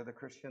allegory of the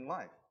Christian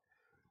life.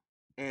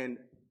 And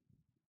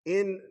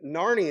in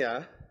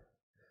Narnia,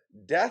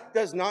 death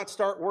does not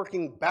start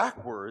working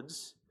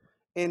backwards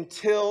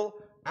until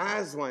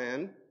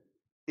Aslan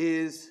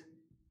is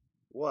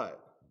what?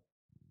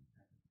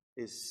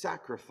 Is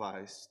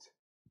sacrificed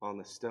on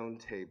the stone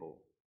table.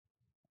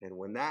 And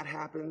when that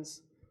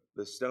happens,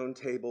 the stone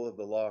table of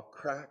the law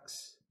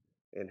cracks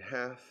in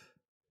half,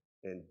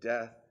 and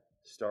death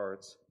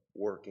starts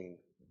working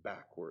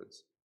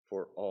backwards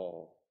for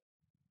all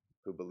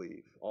who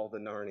believe. All the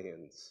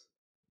Narnians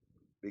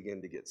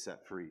begin to get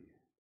set free.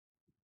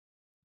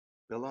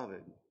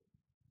 Beloved,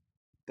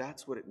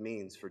 that's what it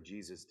means for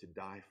Jesus to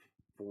die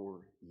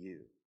for you.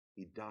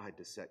 He died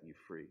to set you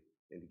free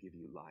and to give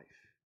you life.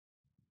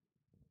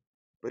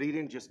 But he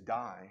didn't just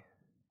die,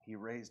 he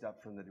raised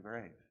up from the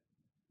grave.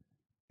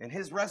 And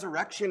his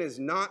resurrection is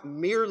not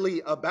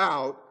merely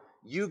about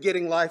you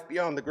getting life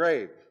beyond the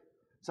grave.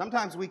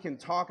 Sometimes we can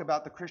talk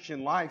about the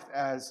Christian life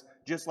as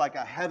just like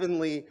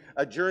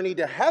a journey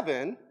to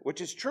heaven, which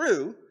is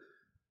true,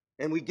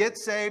 and we get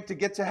saved to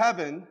get to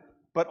heaven,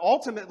 but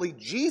ultimately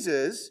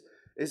Jesus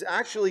is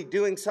actually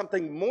doing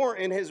something more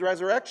in his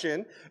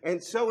resurrection,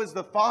 and so is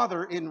the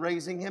Father in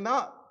raising him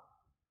up.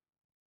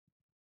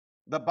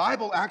 The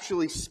Bible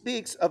actually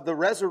speaks of the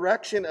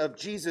resurrection of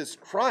Jesus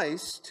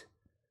Christ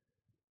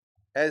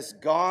as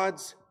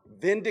God's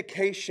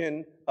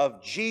vindication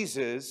of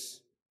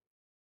Jesus,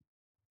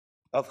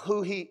 of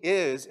who he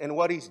is and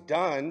what he's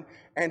done,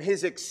 and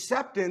his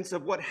acceptance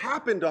of what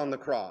happened on the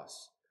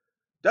cross.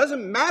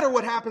 Doesn't matter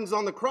what happens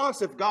on the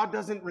cross if God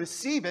doesn't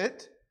receive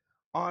it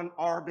on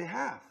our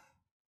behalf.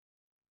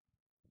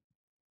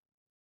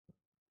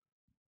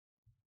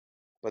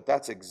 But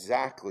that's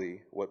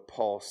exactly what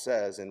Paul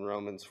says in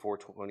Romans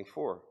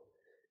 4:24.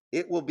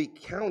 It will be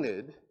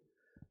counted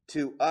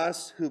to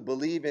us who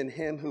believe in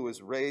him who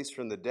was raised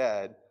from the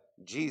dead,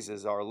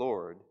 Jesus our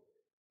Lord,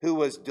 who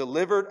was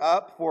delivered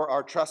up for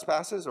our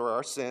trespasses or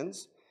our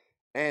sins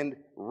and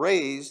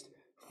raised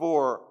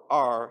for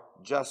our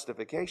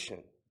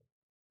justification.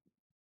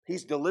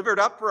 He's delivered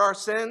up for our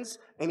sins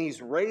and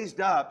he's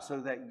raised up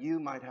so that you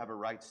might have a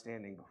right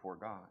standing before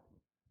God.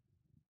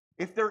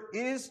 If there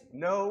is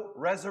no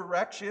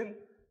resurrection,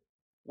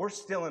 we're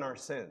still in our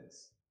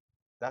sins.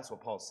 That's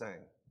what Paul's saying.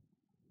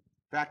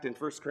 In fact, in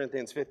 1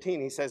 Corinthians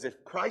 15, he says,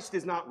 if Christ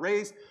is not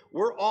raised,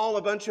 we're all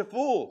a bunch of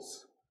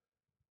fools.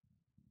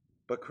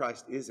 But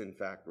Christ is in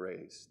fact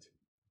raised.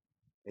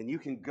 And you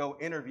can go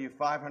interview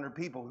 500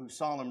 people who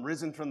saw him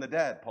risen from the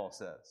dead, Paul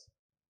says.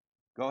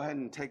 Go ahead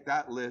and take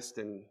that list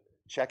and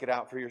check it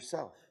out for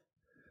yourself.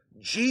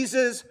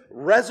 Jesus'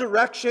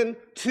 resurrection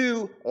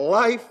to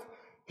life,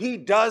 he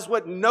does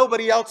what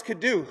nobody else could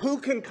do. Who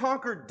can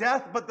conquer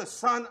death but the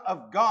Son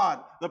of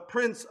God, the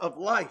Prince of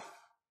life,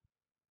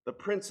 the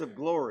Prince of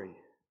glory?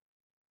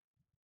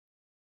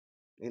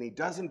 And he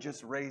doesn't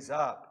just raise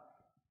up.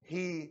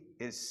 He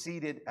is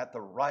seated at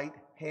the right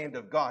hand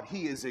of God.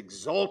 He is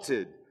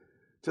exalted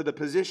to the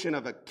position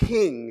of a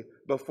king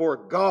before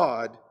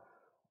God.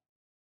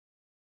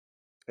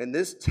 And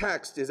this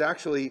text is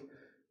actually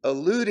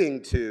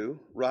alluding to,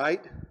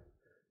 right?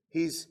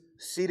 He's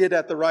seated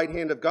at the right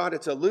hand of God.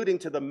 It's alluding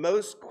to the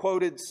most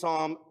quoted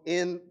psalm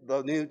in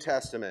the New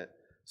Testament,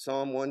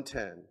 Psalm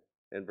 110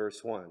 and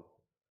verse 1.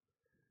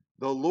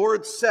 The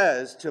Lord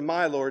says to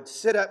my Lord,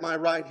 sit at my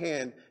right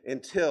hand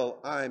until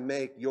I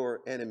make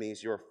your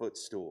enemies your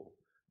footstool.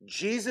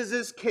 Jesus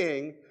is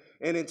king,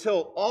 and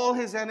until all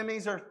his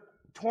enemies are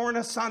torn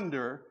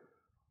asunder,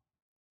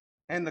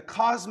 and the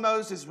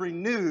cosmos is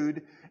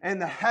renewed,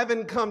 and the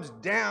heaven comes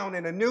down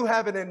in a new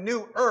heaven and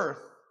new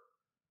earth,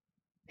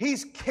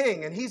 he's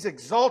king, and he's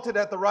exalted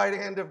at the right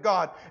hand of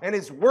God, and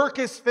his work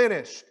is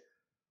finished.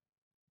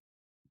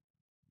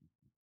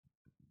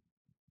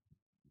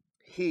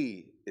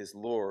 He is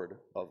Lord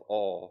of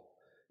all,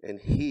 and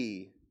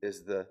he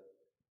is the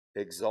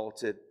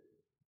exalted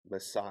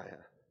Messiah.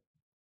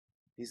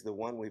 He's the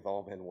one we've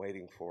all been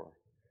waiting for.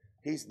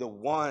 He's the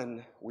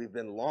one we've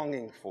been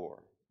longing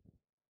for.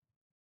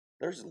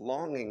 There's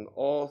longing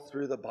all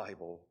through the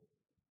Bible,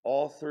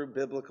 all through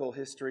biblical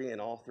history, and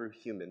all through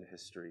human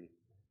history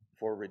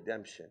for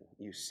redemption.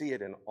 You see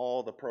it in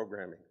all the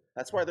programming.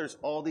 That's why there's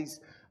all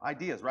these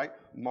ideas, right?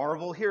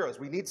 Marvel heroes.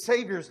 We need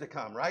saviors to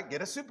come, right?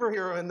 Get a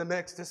superhero in the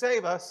mix to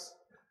save us.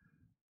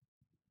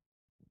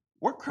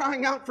 We're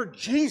crying out for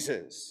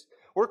Jesus.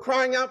 We're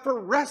crying out for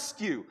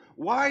rescue.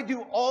 Why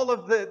do all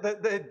of the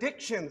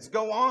addictions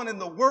go on in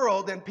the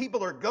world and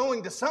people are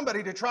going to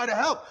somebody to try to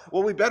help?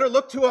 Well, we better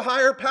look to a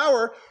higher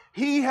power.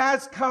 He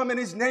has come and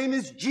his name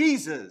is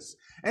Jesus.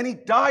 And he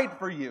died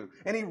for you.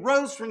 And he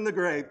rose from the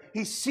grave.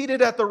 He's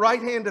seated at the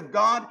right hand of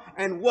God.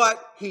 And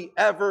what? He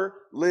ever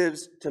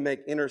lives to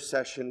make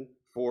intercession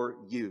for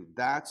you.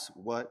 That's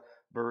what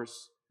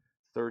verse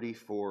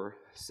 34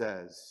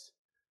 says.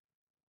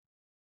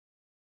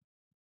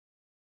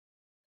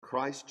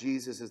 Christ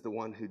Jesus is the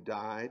one who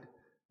died,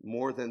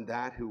 more than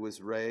that, who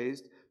was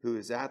raised, who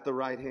is at the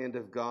right hand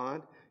of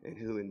God, and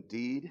who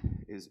indeed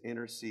is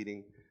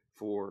interceding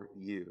for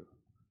you.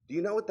 Do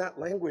you know what that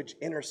language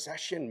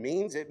intercession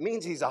means? It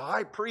means he's a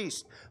high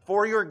priest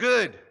for your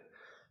good.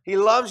 He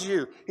loves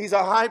you. He's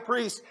a high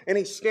priest, and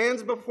he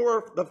stands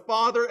before the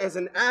Father as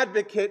an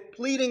advocate,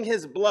 pleading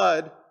his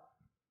blood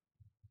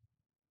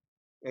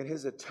and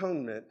his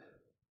atonement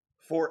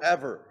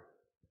forever.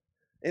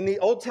 In the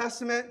Old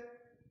Testament,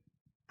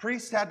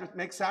 priests had to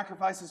make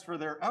sacrifices for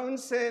their own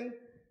sin,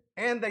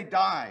 and they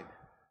died.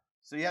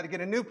 So you had to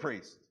get a new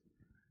priest.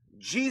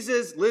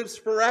 Jesus lives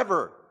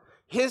forever.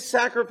 His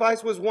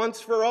sacrifice was once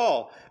for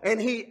all,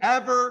 and he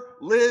ever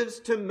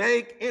lives to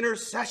make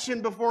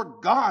intercession before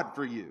God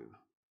for you.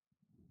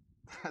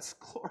 That's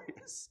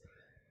glorious.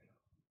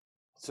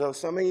 So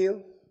some of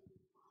you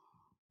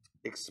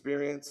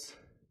experience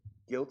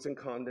guilt and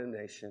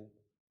condemnation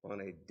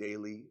on a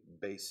daily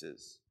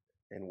basis.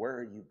 And where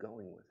are you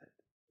going with it?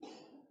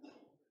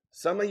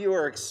 Some of you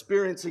are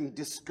experiencing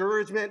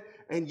discouragement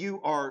and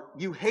you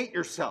hate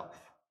yourself.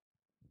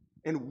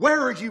 And where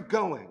are you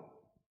going?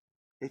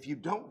 If you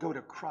don't go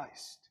to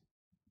Christ,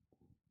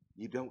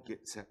 you don't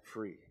get set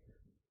free.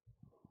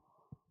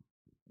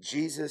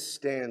 Jesus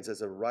stands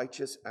as a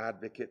righteous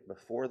advocate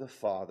before the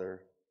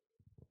Father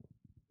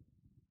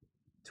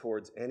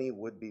towards any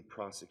would-be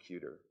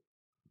prosecutor.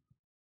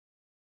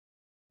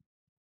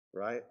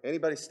 Right?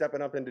 Anybody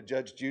stepping up into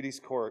Judge Judy's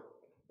court,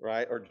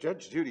 right? Or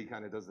Judge Judy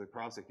kind of does the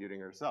prosecuting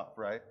herself,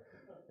 right?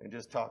 And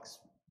just talks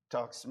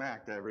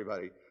smack to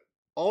everybody.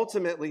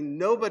 Ultimately,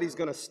 nobody's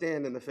going to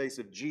stand in the face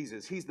of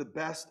Jesus. He's the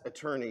best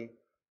attorney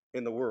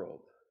in the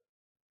world.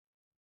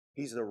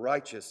 He's the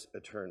righteous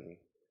attorney.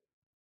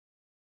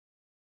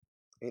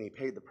 And he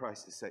paid the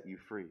price to set you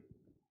free.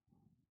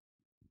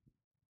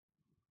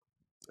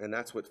 And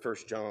that's what 1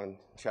 John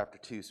chapter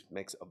 2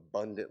 makes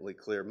abundantly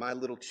clear. My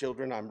little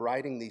children, I'm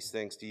writing these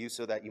things to you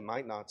so that you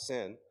might not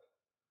sin.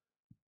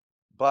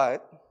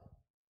 But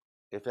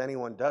if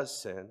anyone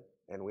does sin,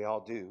 and we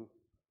all do,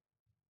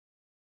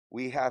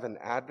 we have an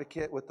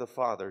advocate with the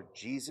Father,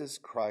 Jesus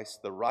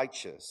Christ the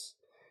righteous.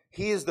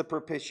 He is the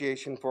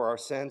propitiation for our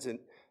sins, and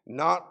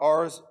not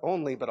ours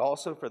only, but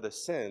also for the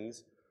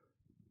sins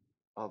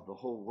of the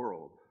whole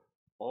world.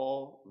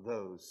 All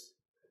those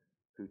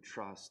who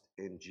trust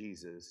in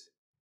Jesus,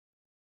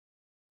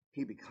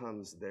 he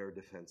becomes their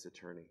defense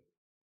attorney.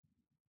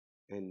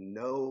 And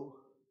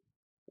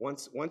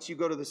once you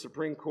go to the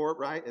Supreme Court,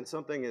 right, and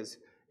something is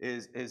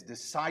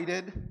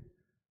decided,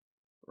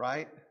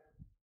 right?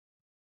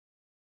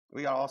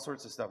 We got all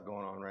sorts of stuff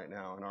going on right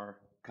now in our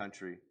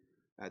country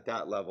at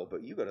that level.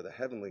 But you go to the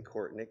heavenly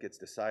court and it gets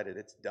decided,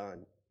 it's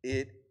done.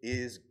 It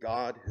is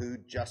God who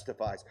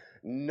justifies.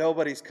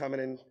 Nobody's coming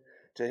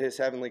into his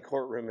heavenly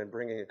courtroom and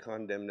bringing a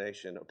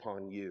condemnation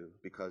upon you,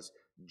 because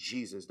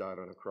Jesus died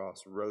on a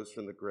cross, rose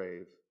from the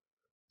grave,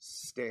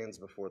 stands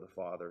before the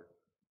Father,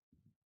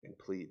 and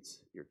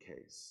pleads your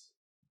case.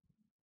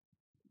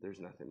 There's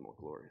nothing more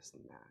glorious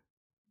than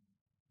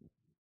that.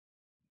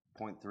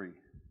 Point 3.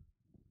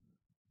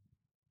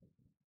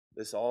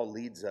 This all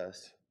leads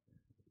us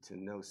to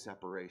no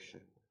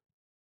separation.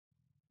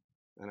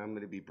 And I'm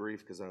going to be brief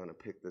because I'm going to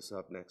pick this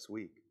up next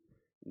week.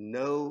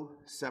 No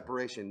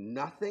separation.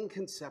 Nothing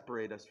can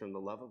separate us from the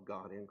love of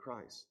God in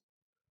Christ.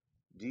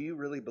 Do you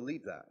really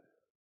believe that?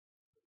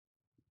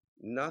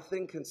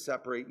 Nothing can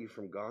separate you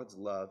from God's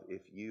love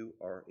if you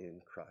are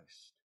in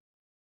Christ.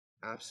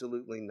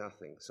 Absolutely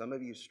nothing. Some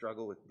of you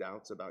struggle with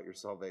doubts about your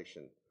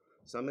salvation.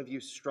 Some of you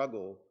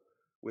struggle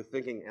with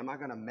thinking, am I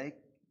going to make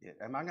it?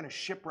 Am I going to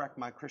shipwreck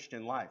my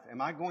Christian life?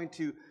 Am I going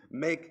to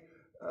make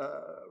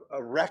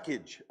a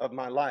wreckage of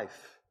my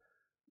life?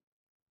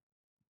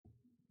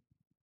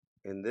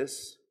 And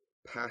this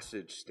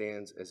passage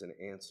stands as an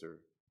answer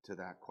to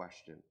that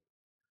question.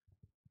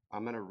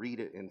 I'm going to read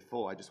it in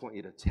full. I just want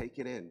you to take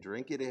it in,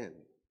 drink it in.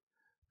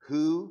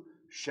 Who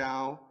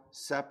shall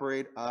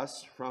separate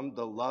us from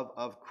the love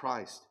of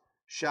Christ?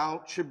 Shall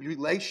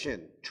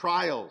tribulation,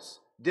 trials,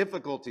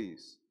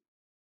 difficulties,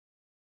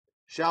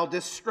 shall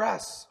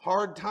distress,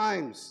 hard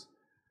times,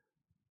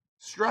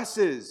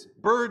 stresses,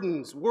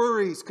 burdens,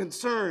 worries,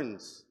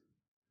 concerns,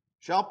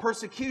 shall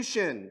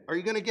persecution, are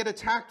you going to get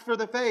attacked for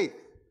the faith?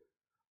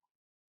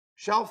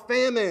 Shall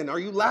famine, are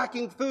you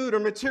lacking food or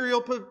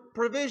material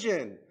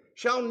provision?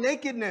 Shall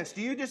nakedness,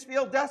 do you just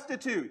feel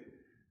destitute?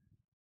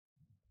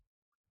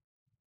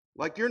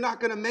 Like you're not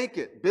going to make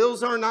it.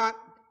 Bills are not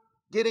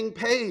getting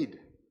paid.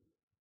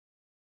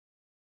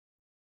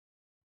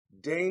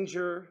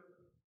 Danger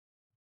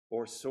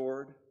or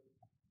sword.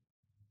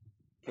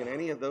 Can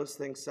any of those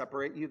things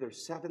separate you?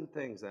 There's 7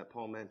 things that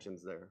Paul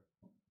mentions there.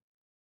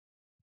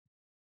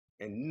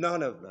 And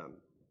none of them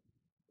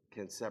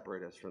can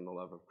separate us from the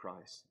love of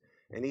Christ.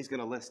 And he's going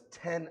to list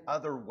 10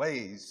 other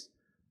ways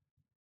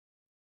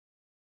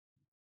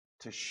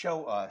to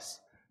show us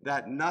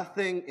that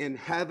nothing in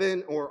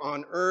heaven or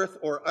on earth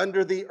or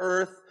under the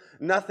earth,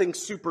 nothing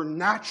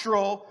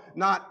supernatural,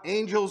 not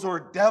angels or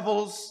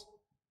devils,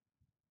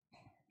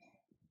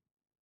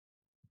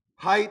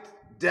 height,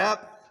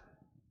 depth,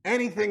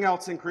 anything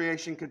else in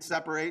creation could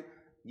separate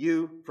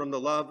you from the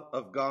love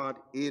of God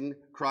in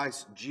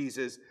Christ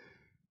Jesus.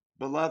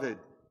 Beloved,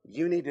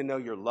 you need to know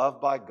you're loved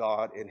by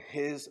God, and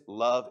his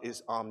love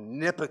is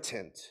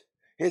omnipotent.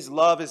 His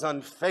love is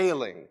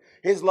unfailing.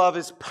 His love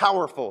is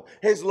powerful.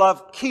 His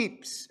love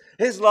keeps.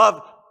 His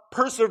love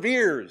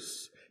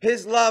perseveres.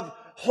 His love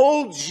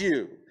holds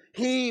you.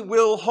 He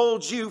will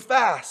hold you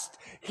fast.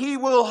 He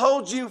will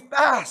hold you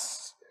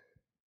fast.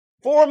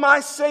 For my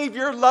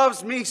Savior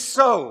loves me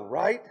so,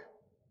 right?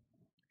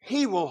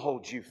 He will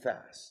hold you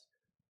fast.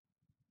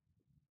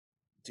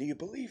 Do you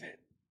believe it?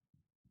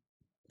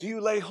 Do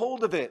you lay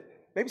hold of it?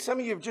 Maybe some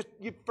of you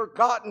you've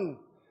forgotten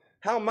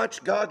how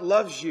much God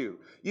loves you.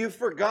 You've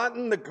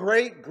forgotten the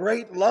great,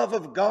 great love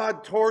of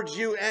God towards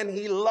you, and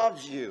he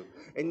loves you.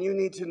 And you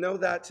need to know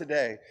that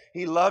today.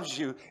 He loves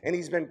you, and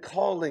he's been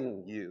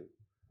calling you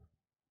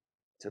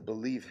to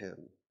believe him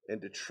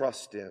and to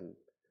trust him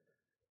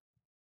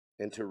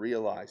and to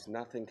realize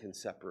nothing can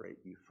separate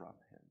you from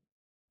him.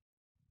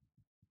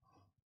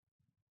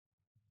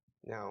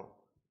 Now,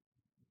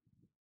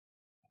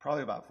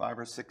 probably about 5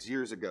 or 6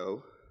 years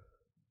ago,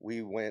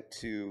 we went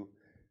to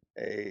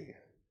a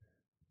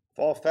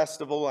fall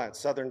festival at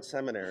Southern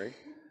Seminary.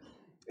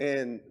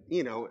 And,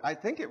 I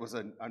think it was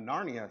a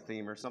Narnia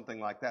theme or something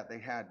like that. They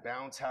had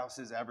bounce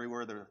houses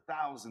everywhere. There were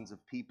thousands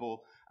of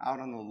people out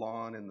on the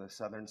lawn in the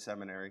Southern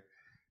Seminary.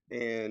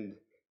 And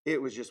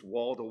it was just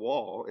wall to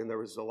wall. And there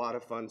was a lot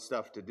of fun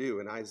stuff to do.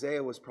 And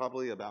Isaiah was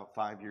probably about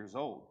 5 years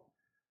old.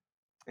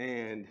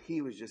 And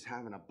he was just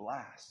having a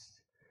blast.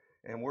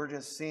 And we're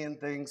just seeing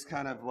things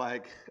kind of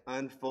like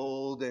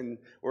unfold, and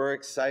we're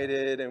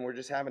excited, and we're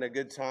just having a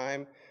good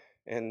time.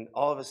 And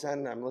all of a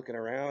sudden, I'm looking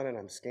around, and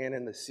I'm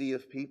scanning the sea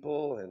of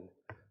people, and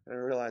And I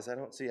realized I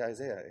don't see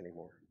Isaiah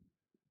anymore.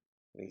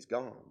 And he's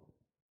gone.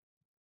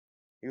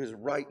 He was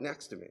right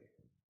next to me,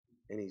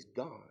 and he's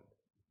gone.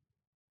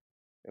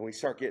 And we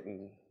start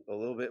getting a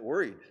little bit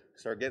worried,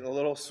 start getting a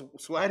little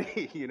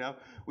sweaty, you know.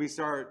 We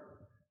start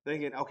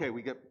thinking, okay,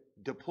 we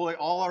deploy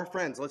all our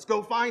friends. Let's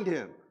go find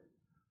him.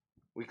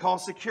 We call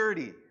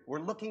security. We're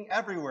looking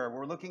everywhere.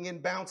 We're looking in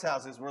bounce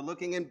houses. We're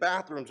looking in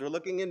bathrooms. We're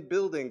looking in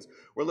buildings.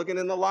 We're looking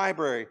in the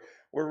library.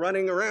 We're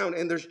running around,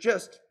 and there's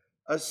just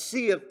a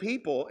sea of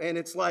people, and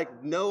it's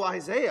like no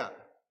Isaiah.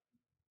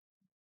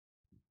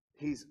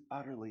 He's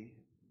utterly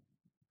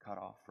cut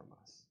off from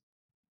us.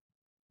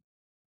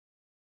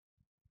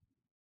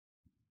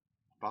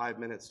 5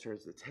 minutes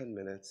turns to 10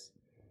 minutes,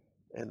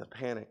 and the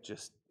panic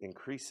just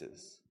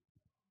increases.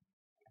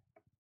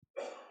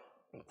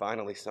 And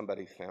finally,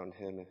 somebody found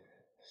him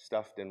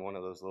stuffed in one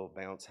of those little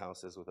bounce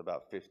houses with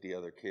about 50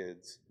 other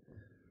kids.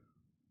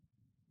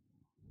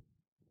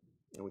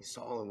 And we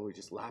saw him, and we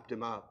just lapped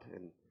him up,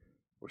 and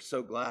we're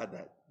so glad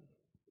that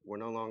we're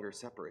no longer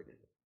separated.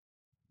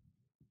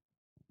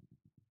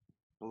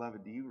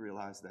 Beloved, do you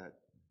realize that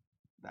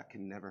that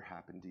can never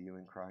happen to you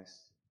in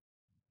Christ?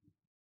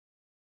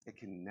 It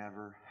can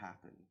never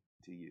happen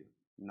to you.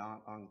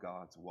 Not on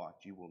God's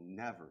watch. You will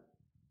never,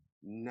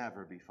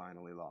 never be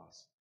finally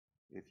lost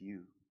if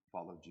you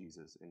follow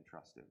Jesus and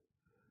trust him.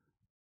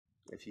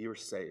 If you're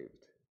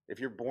saved, if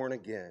you're born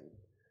again,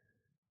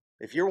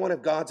 if you're one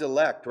of God's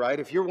elect, right?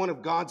 If you're one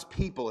of God's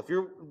people, if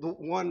you're the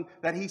one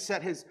that he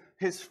set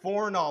his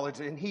foreknowledge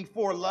and he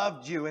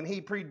foreloved you and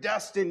he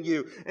predestined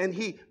you and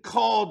he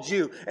called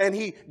you and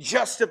he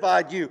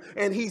justified you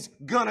and he's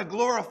gonna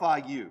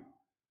glorify you.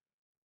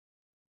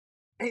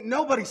 Ain't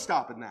nobody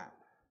stopping that.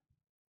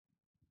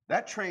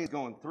 That train's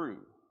going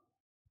through.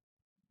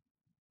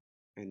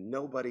 And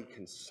nobody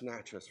can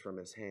snatch us from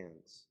his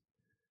hands.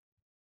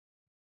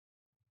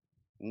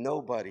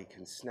 Nobody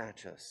can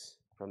snatch us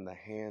from the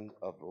hand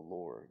of the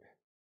Lord.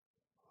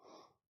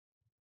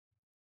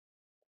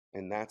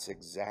 And that's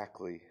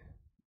exactly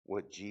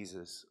what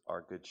Jesus,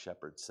 our good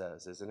shepherd,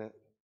 says, isn't it?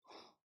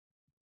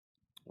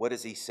 What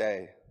does he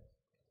say?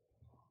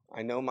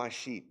 I know my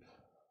sheep,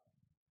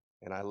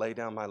 and I lay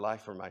down my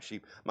life for my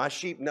sheep. My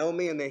sheep know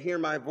me, and they hear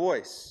my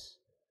voice.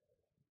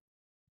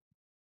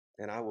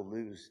 And I will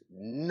lose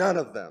none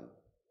of them.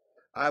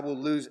 I will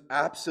lose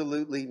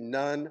absolutely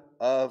none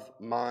of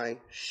my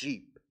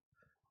sheep.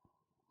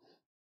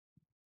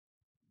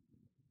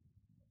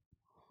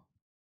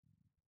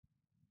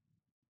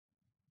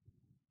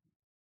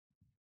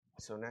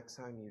 So next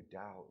time you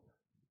doubt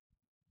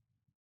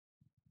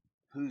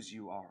whose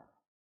you are,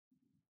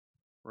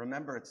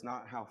 remember it's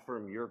not how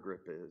firm your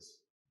grip is,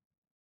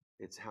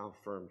 it's how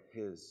firm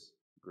his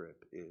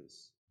grip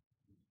is.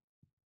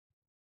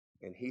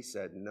 And he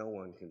said no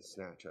one can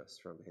snatch us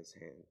from his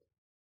hand.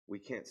 We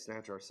can't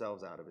snatch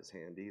ourselves out of his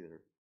hand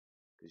either.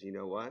 Because you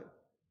know what?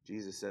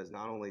 Jesus says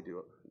not only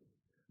do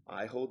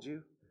I hold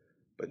you,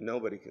 but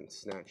nobody can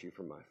snatch you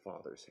from my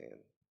Father's hand.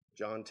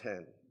 John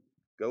 10.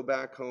 Go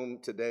back home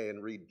today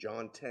and read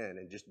John 10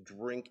 and just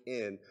drink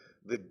in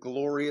the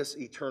glorious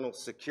eternal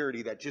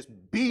security that just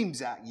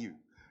beams at you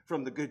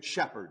from the Good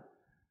Shepherd.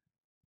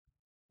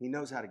 He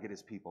knows how to get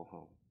his people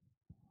home.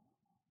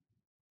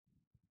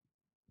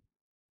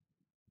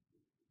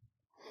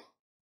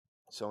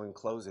 So in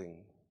closing,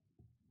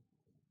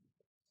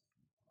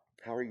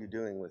 how are you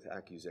doing with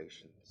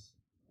accusations?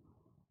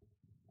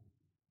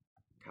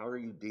 How are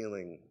you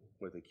dealing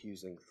with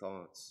accusing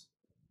thoughts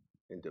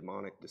and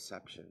demonic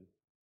deception?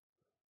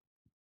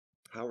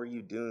 How are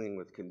you doing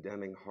with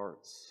condemning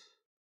hearts,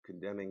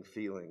 condemning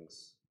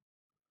feelings?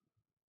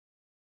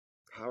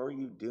 How are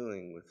you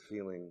doing with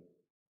feeling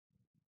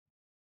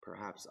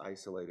perhaps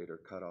isolated or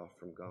cut off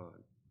from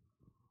God?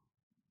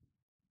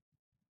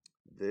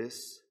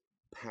 This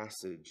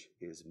passage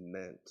is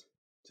meant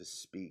to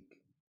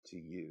speak to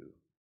you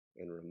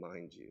and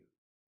remind you.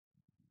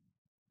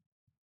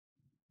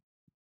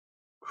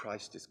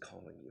 Christ is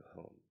calling you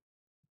home.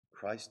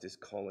 Christ is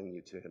calling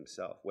you to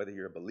himself, whether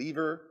you're a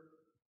believer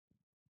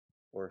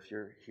or if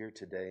you're here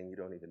today and you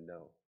don't even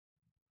know.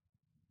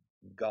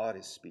 God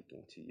is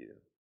speaking to you.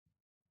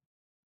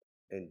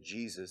 And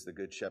Jesus, the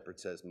Good Shepherd,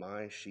 says,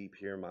 my sheep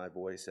hear my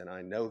voice, and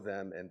I know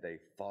them, and they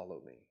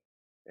follow me.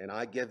 And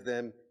I give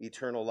them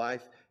eternal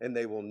life, and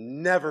they will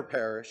never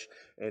perish,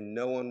 and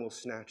no one will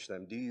snatch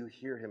them. Do you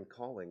hear him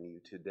calling you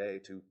today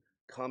to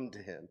come to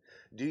him?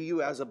 Do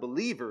you, as a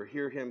believer,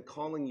 hear him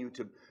calling you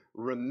to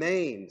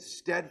remain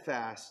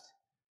steadfast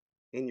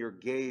in your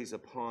gaze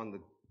upon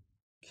the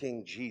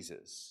King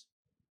Jesus?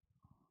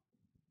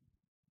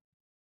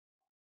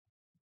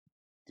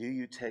 Do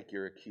you take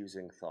your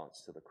accusing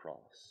thoughts to the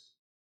cross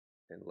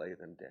and lay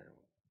them down?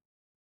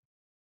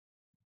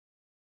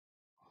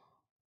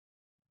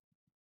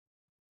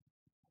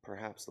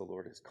 Perhaps the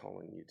Lord is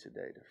calling you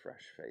today to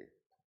fresh faith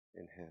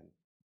in him,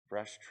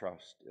 fresh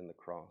trust in the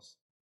cross,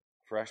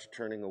 fresh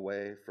turning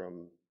away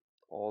from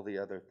all the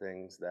other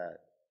things that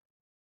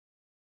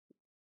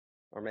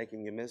are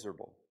making you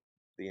miserable,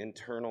 the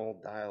internal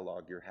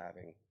dialogue you're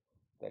having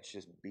that's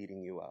just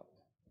beating you up.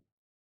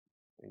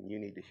 And you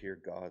need to hear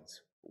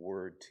God's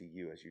word to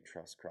you as you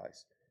trust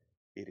Christ.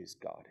 It is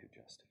God who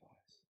justifies.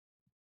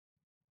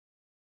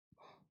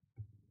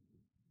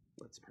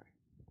 Let's pray.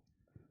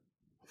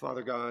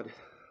 Father God,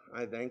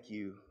 I thank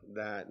you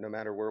that no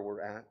matter where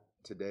we're at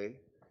today,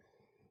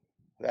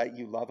 that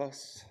you love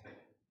us,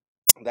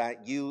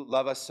 that you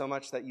love us so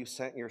much that you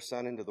sent your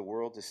Son into the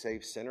world to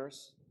save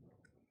sinners,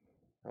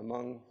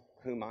 among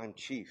whom I'm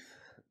chief.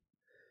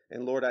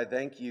 And Lord, I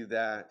thank you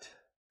that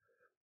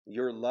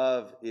your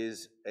love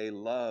is a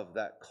love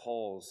that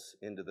calls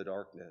into the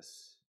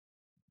darkness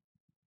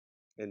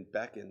and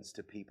beckons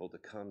to people to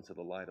come to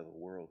the light of the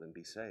world and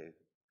be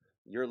saved.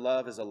 Your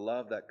love is a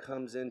love that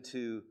comes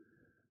into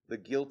the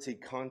guilty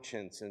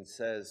conscience and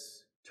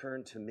says,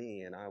 turn to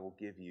me and I will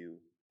give you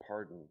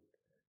pardon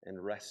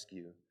and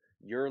rescue.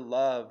 Your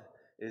love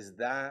is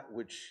that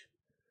which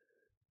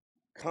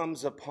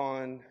comes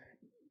upon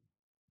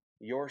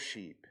your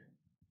sheep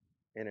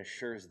and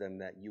assures them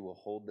that you will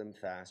hold them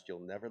fast. You'll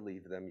never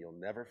leave them. You'll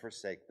never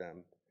forsake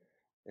them.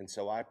 And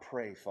so I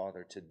pray,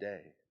 Father,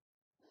 today,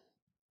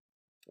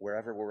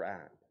 wherever we're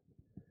at,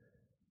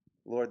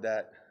 Lord,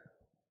 that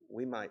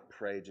we might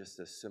pray just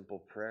a simple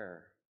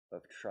prayer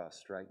of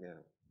trust right now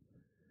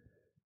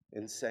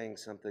in saying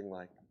something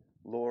like,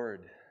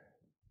 Lord,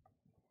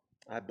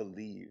 I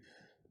believe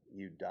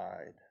you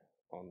died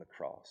on the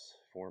cross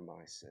for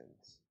my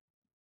sins.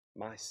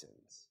 My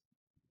sins.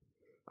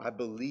 I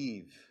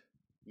believe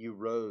you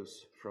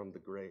rose from the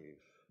grave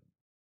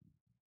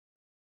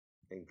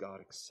and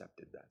God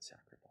accepted that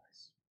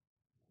sacrifice.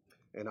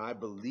 And I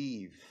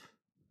believe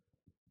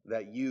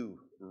that you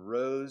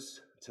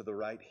rose to the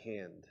right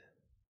hand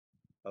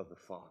of the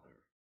Father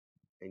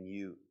and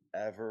you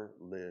ever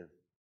live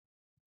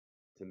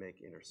to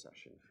make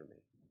intercession for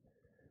me.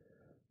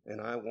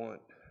 And I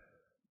want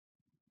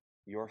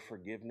your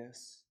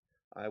forgiveness.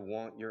 I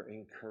want your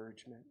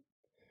encouragement.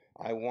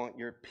 I want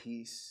your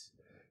peace.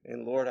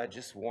 And Lord, I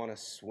just want to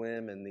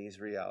swim in these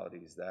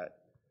realities that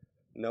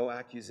no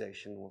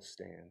accusation will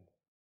stand.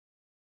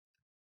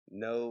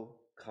 No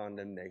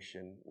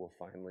condemnation will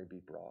finally be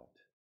brought.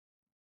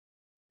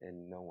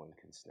 And no one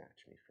can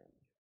snatch me from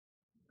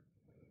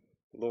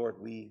you. Lord,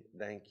 we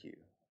thank you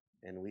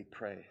and we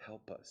pray,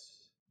 help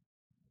us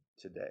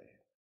today.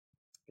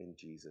 In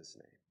Jesus'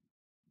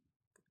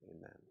 name,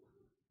 amen.